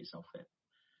else is to get yourself fit.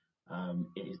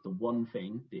 It is the one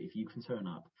thing that if you can turn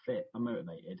up fit and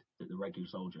motivated, that the regular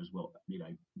soldiers will, you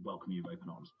know, welcome you with open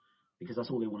arms, because that's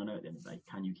all they want to know at the end of the day.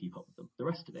 Can you keep up with them? The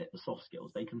rest of it, the soft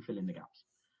skills, they can fill in the gaps.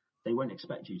 They won't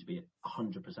expect you to be at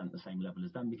 100% the same level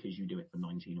as them, because you do it for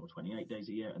 19 or 28 days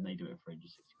a year and they do it for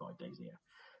 365 days a year.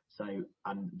 So,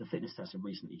 and the fitness tests have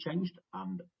recently changed,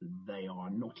 and they are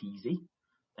not easy.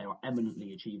 They are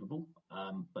eminently achievable,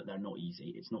 but they're not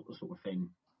easy. It's not the sort of thing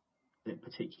that,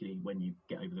 particularly when you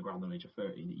get over the grand old age of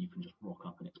 30, that you can just rock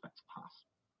up and expect to pass.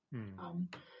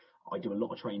 I do a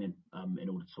lot of training in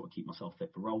order to sort of keep myself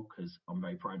fit for role, because I'm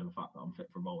very proud of the fact that I'm fit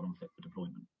for role and I'm fit for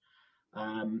deployment.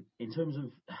 In terms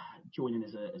of joining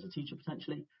as a teacher,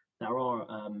 potentially, there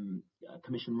are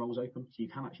commission roles open, so you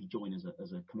can actually join as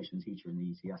a commissioned teacher in the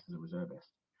ECS as a reservist.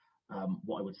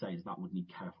 What I would say is that would need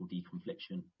careful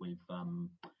deconfliction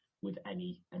with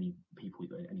any people,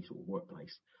 any sort of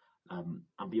workplace.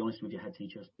 And be honest with your head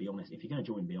teachers. Be honest. If you're going to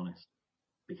join, be honest,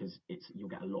 because you'll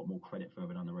get a lot more credit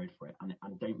further down the road for it.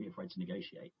 And don't be afraid to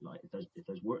negotiate. Like if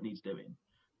there's work needs doing,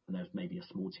 and there's maybe a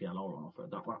small TLR on offer,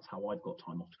 that's how I've got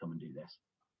time off to come and do this.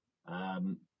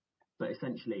 But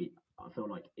essentially, I feel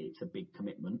like it's a big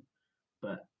commitment,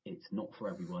 but it's not for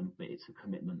everyone. But it's a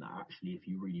commitment that actually, if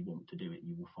you really want to do it,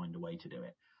 you will find a way to do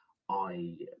it.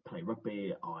 I play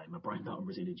rugby. I'm a brown belt in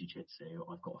Brazilian Jiu-Jitsu.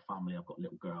 I've got a family. I've got a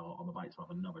little girl. I'm about to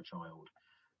have another child.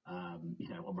 I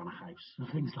run a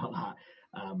house, things like that.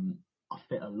 I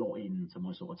fit a lot into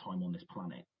my sort of time on this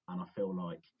planet, and I feel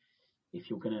like if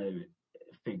you're going to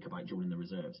think about joining the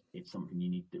reserves, it's something you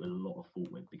need to do a lot of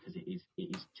thought with, because it is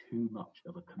too much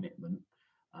of a commitment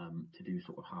to do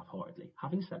sort of half-heartedly.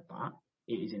 Having said that,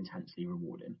 it is intensely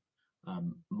rewarding.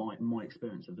 My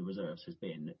experience of the reserves has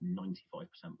been 95%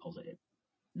 positive.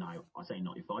 Now, I say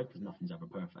 95 because nothing's ever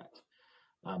perfect.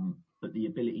 But the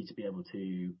ability to be able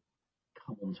to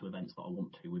come onto events that I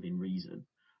want to within reason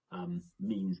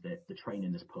means that the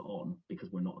training that's put on,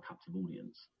 because we're not a captive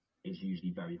audience, is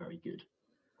usually very, very good.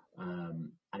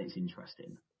 And it's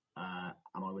interesting. And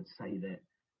I would say that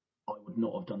I would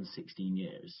not have done 16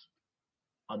 years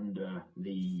under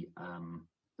the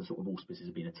sort of auspices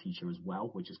of being a teacher as well,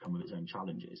 which has come with its own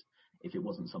challenges, if it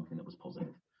wasn't something that was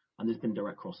positive. And there's been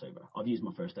direct crossover. I've used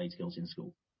my first aid skills in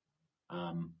school.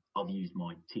 I've used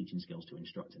my teaching skills to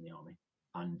instruct in the army.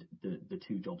 And the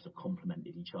two jobs have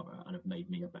complemented each other and have made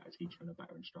me a better teacher and a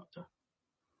better instructor.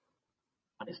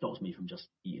 And it stops me from just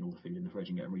eating all the food in the fridge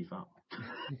and getting really fat.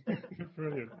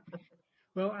 Brilliant.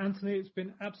 Well, Anthony, it's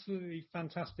been absolutely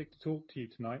fantastic to talk to you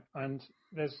tonight. And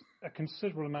there's a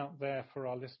considerable amount there for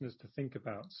our listeners to think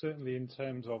about, certainly in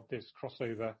terms of this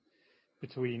crossover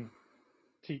between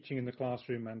teaching in the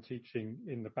classroom and teaching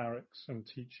in the barracks and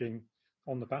teaching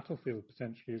on the battlefield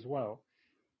potentially as well.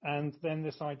 And then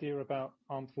this idea about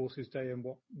Armed Forces Day and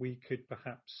what we could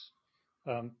perhaps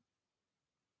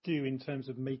do in terms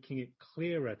of making it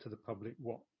clearer to the public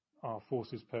what our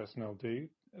forces personnel do.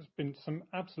 There's been some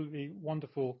absolutely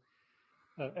wonderful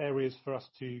areas for us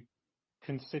to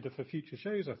consider for future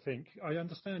shows, I think. I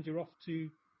understand you're off to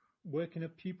work in a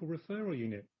pupil referral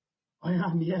unit. I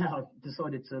am, yeah. I've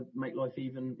decided to make life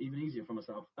even easier for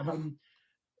myself.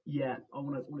 Yeah, I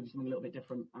want to do something a little bit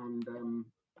different, and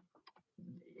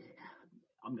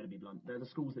I'm going to be blunt. They're the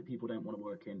schools that people don't want to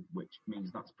work in, which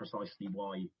means that's precisely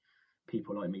why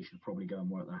people like me should probably go and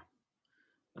work there.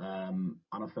 And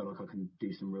I feel like I can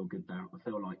do some real good there. I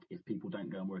feel like if people don't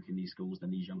go and work in these schools,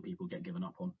 then these young people get given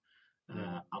up on.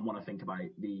 And when I think about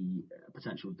the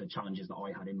challenges that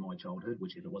I had in my childhood,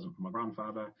 which if it wasn't for my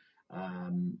grandfather,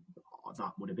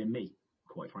 that would have been me,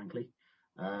 quite frankly.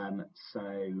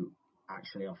 So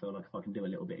actually, I feel like if I can do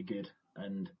a little bit of good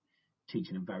and teach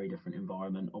in a very different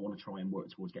environment, I want to try and work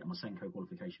towards getting my SENCO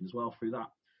qualification as well through that,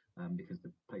 because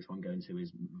the place I'm going to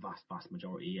is vast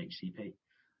majority HCP.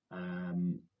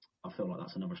 I feel like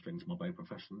that's another string to my bow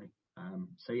professionally.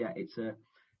 So yeah, it's going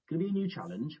to be a new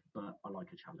challenge, but I like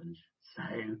a challenge. So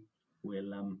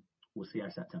we'll see how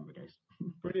September goes.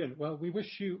 Brilliant. Well, we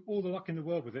wish you all the luck in the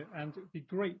world with it, and it'd be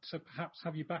great to perhaps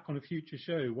have you back on a future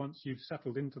show once you've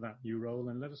settled into that new role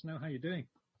and let us know how you're doing.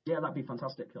 Yeah, that'd be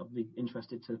fantastic. I'd be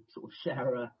interested to sort of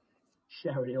share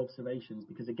any observations,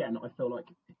 because again, I feel like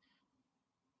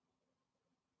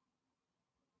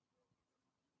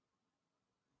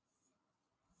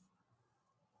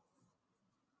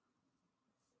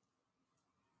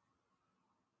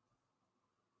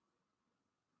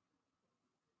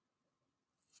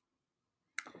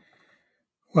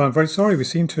Well, I'm very sorry. We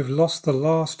seem to have lost the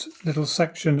last little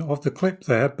section of the clip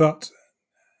there, but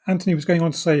Anthony was going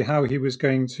on to say how he was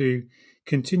going to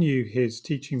continue his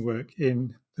teaching work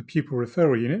in the pupil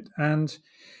referral unit, and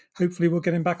hopefully we'll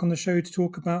get him back on the show to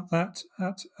talk about that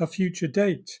at a future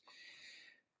date.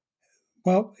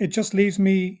 Well, it just leaves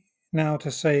me now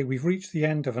to say we've reached the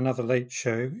end of another late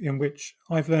show in which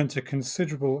I've learned a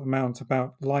considerable amount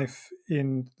about life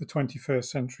in the 21st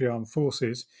century armed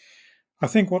forces. I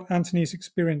think what Anthony's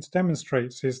experience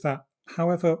demonstrates is that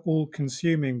however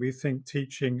all-consuming we think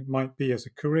teaching might be as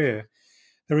a career,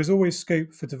 there is always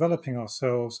scope for developing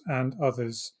ourselves and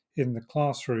others in the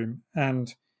classroom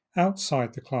and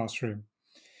outside the classroom.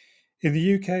 In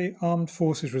the UK Armed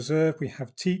Forces Reserve, we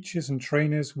have teachers and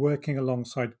trainers working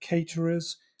alongside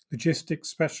caterers, logistics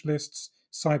specialists,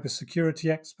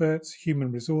 cybersecurity experts,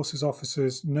 human resources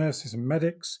officers, nurses and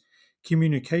medics,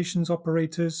 communications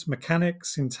operators,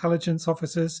 mechanics, intelligence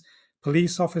officers,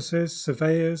 police officers,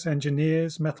 surveyors,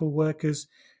 engineers, metal workers,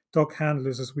 dog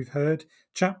handlers, as we've heard,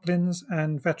 chaplains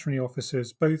and veterinary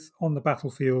officers, both on the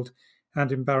battlefield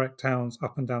and in barrack towns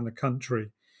up and down the country.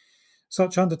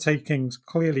 Such undertakings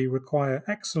clearly require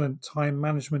excellent time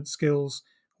management skills,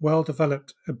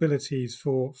 well-developed abilities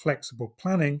for flexible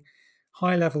planning,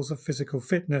 high levels of physical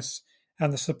fitness,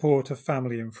 and the support of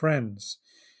family and friends.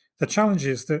 The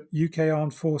challenges that UK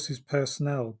Armed Forces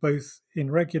personnel, both in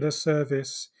regular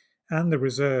service and the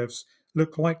reserves,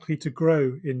 look likely to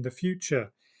grow in the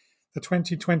future. The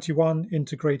 2021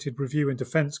 Integrated Review and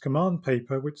Defence Command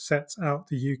paper, which sets out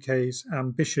the UK's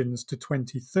ambitions to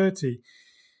 2030,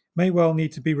 may well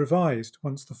need to be revised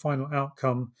once the final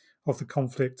outcome of the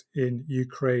conflict in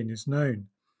Ukraine is known.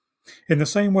 In the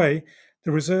same way,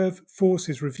 the Reserve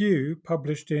Forces Review,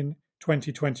 published in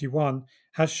 2021,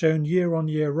 has shown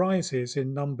year-on-year rises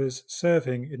in numbers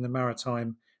serving in the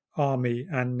Maritime, Army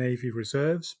and Navy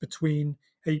Reserves between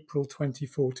April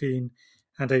 2014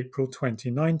 and April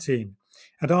 2019,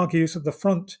 and argues that the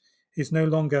front is no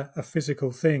longer a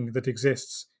physical thing that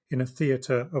exists in a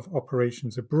theatre of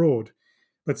operations abroad,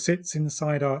 but sits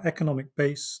inside our economic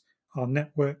base, our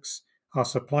networks, our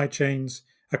supply chains,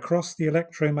 across the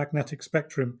electromagnetic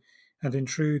spectrum, and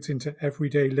intrudes into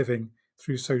everyday living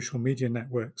through social media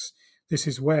networks. This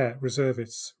is where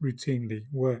reservists routinely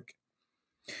work.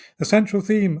 The central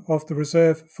theme of the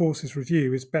Reserve Forces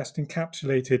Review is best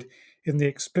encapsulated in the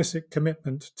explicit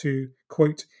commitment to,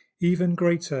 quote, even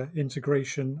greater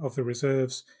integration of the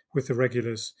reserves with the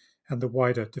regulars and the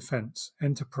wider defence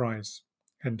enterprise,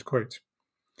 end quote.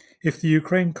 If the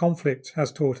Ukraine conflict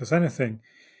has taught us anything,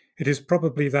 it is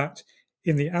probably that,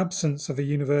 in the absence of a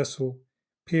universal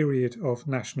period of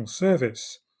national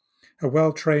service, a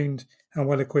well-trained and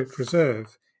well-equipped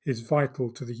reserve is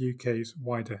vital to the UK's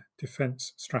wider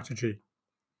defence strategy.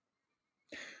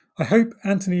 I hope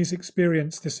Anthony's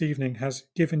experience this evening has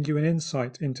given you an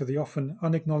insight into the often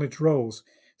unacknowledged roles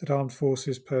that Armed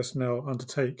Forces personnel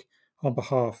undertake on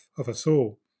behalf of us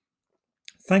all.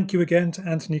 Thank you again to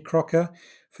Anthony Crocker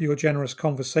for your generous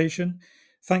conversation.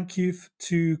 Thank you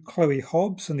to Chloe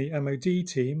Hobbs and the MOD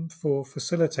team for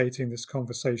facilitating this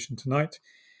conversation tonight.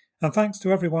 And thanks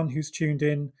to everyone who's tuned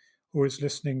in or is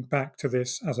listening back to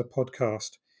this as a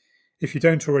podcast. If you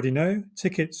don't already know,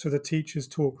 tickets for the Teachers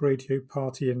Talk Radio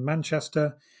party in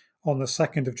Manchester on the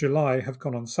 2nd of July have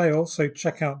gone on sale, so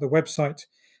check out the website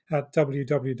at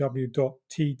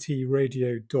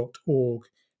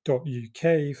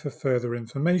www.ttradio.org.uk for further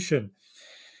information.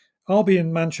 I'll be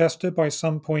in Manchester by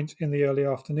some point in the early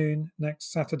afternoon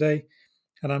next Saturday,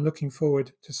 and I'm looking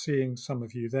forward to seeing some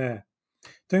of you there.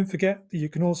 Don't forget that you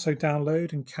can also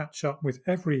download and catch up with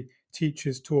every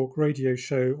Teachers Talk radio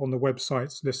show on the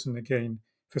website's Listen Again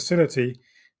facility,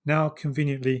 now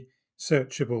conveniently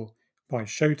searchable by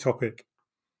show topic.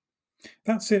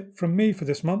 That's it from me for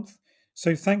this month,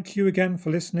 so thank you again for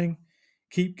listening.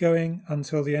 Keep going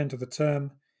until the end of the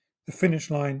term. The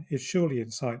finish line is surely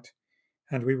in sight,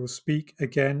 and we will speak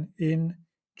again in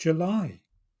July.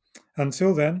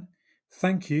 Until then,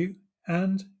 thank you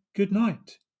and good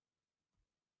night.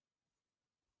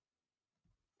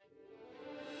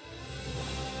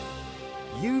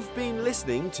 You've been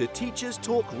listening to Teachers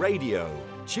Talk Radio.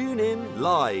 Tune in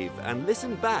live and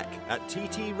listen back at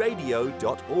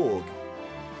ttradio.org.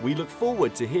 We look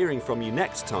forward to hearing from you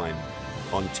next time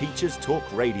on Teachers Talk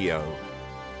Radio.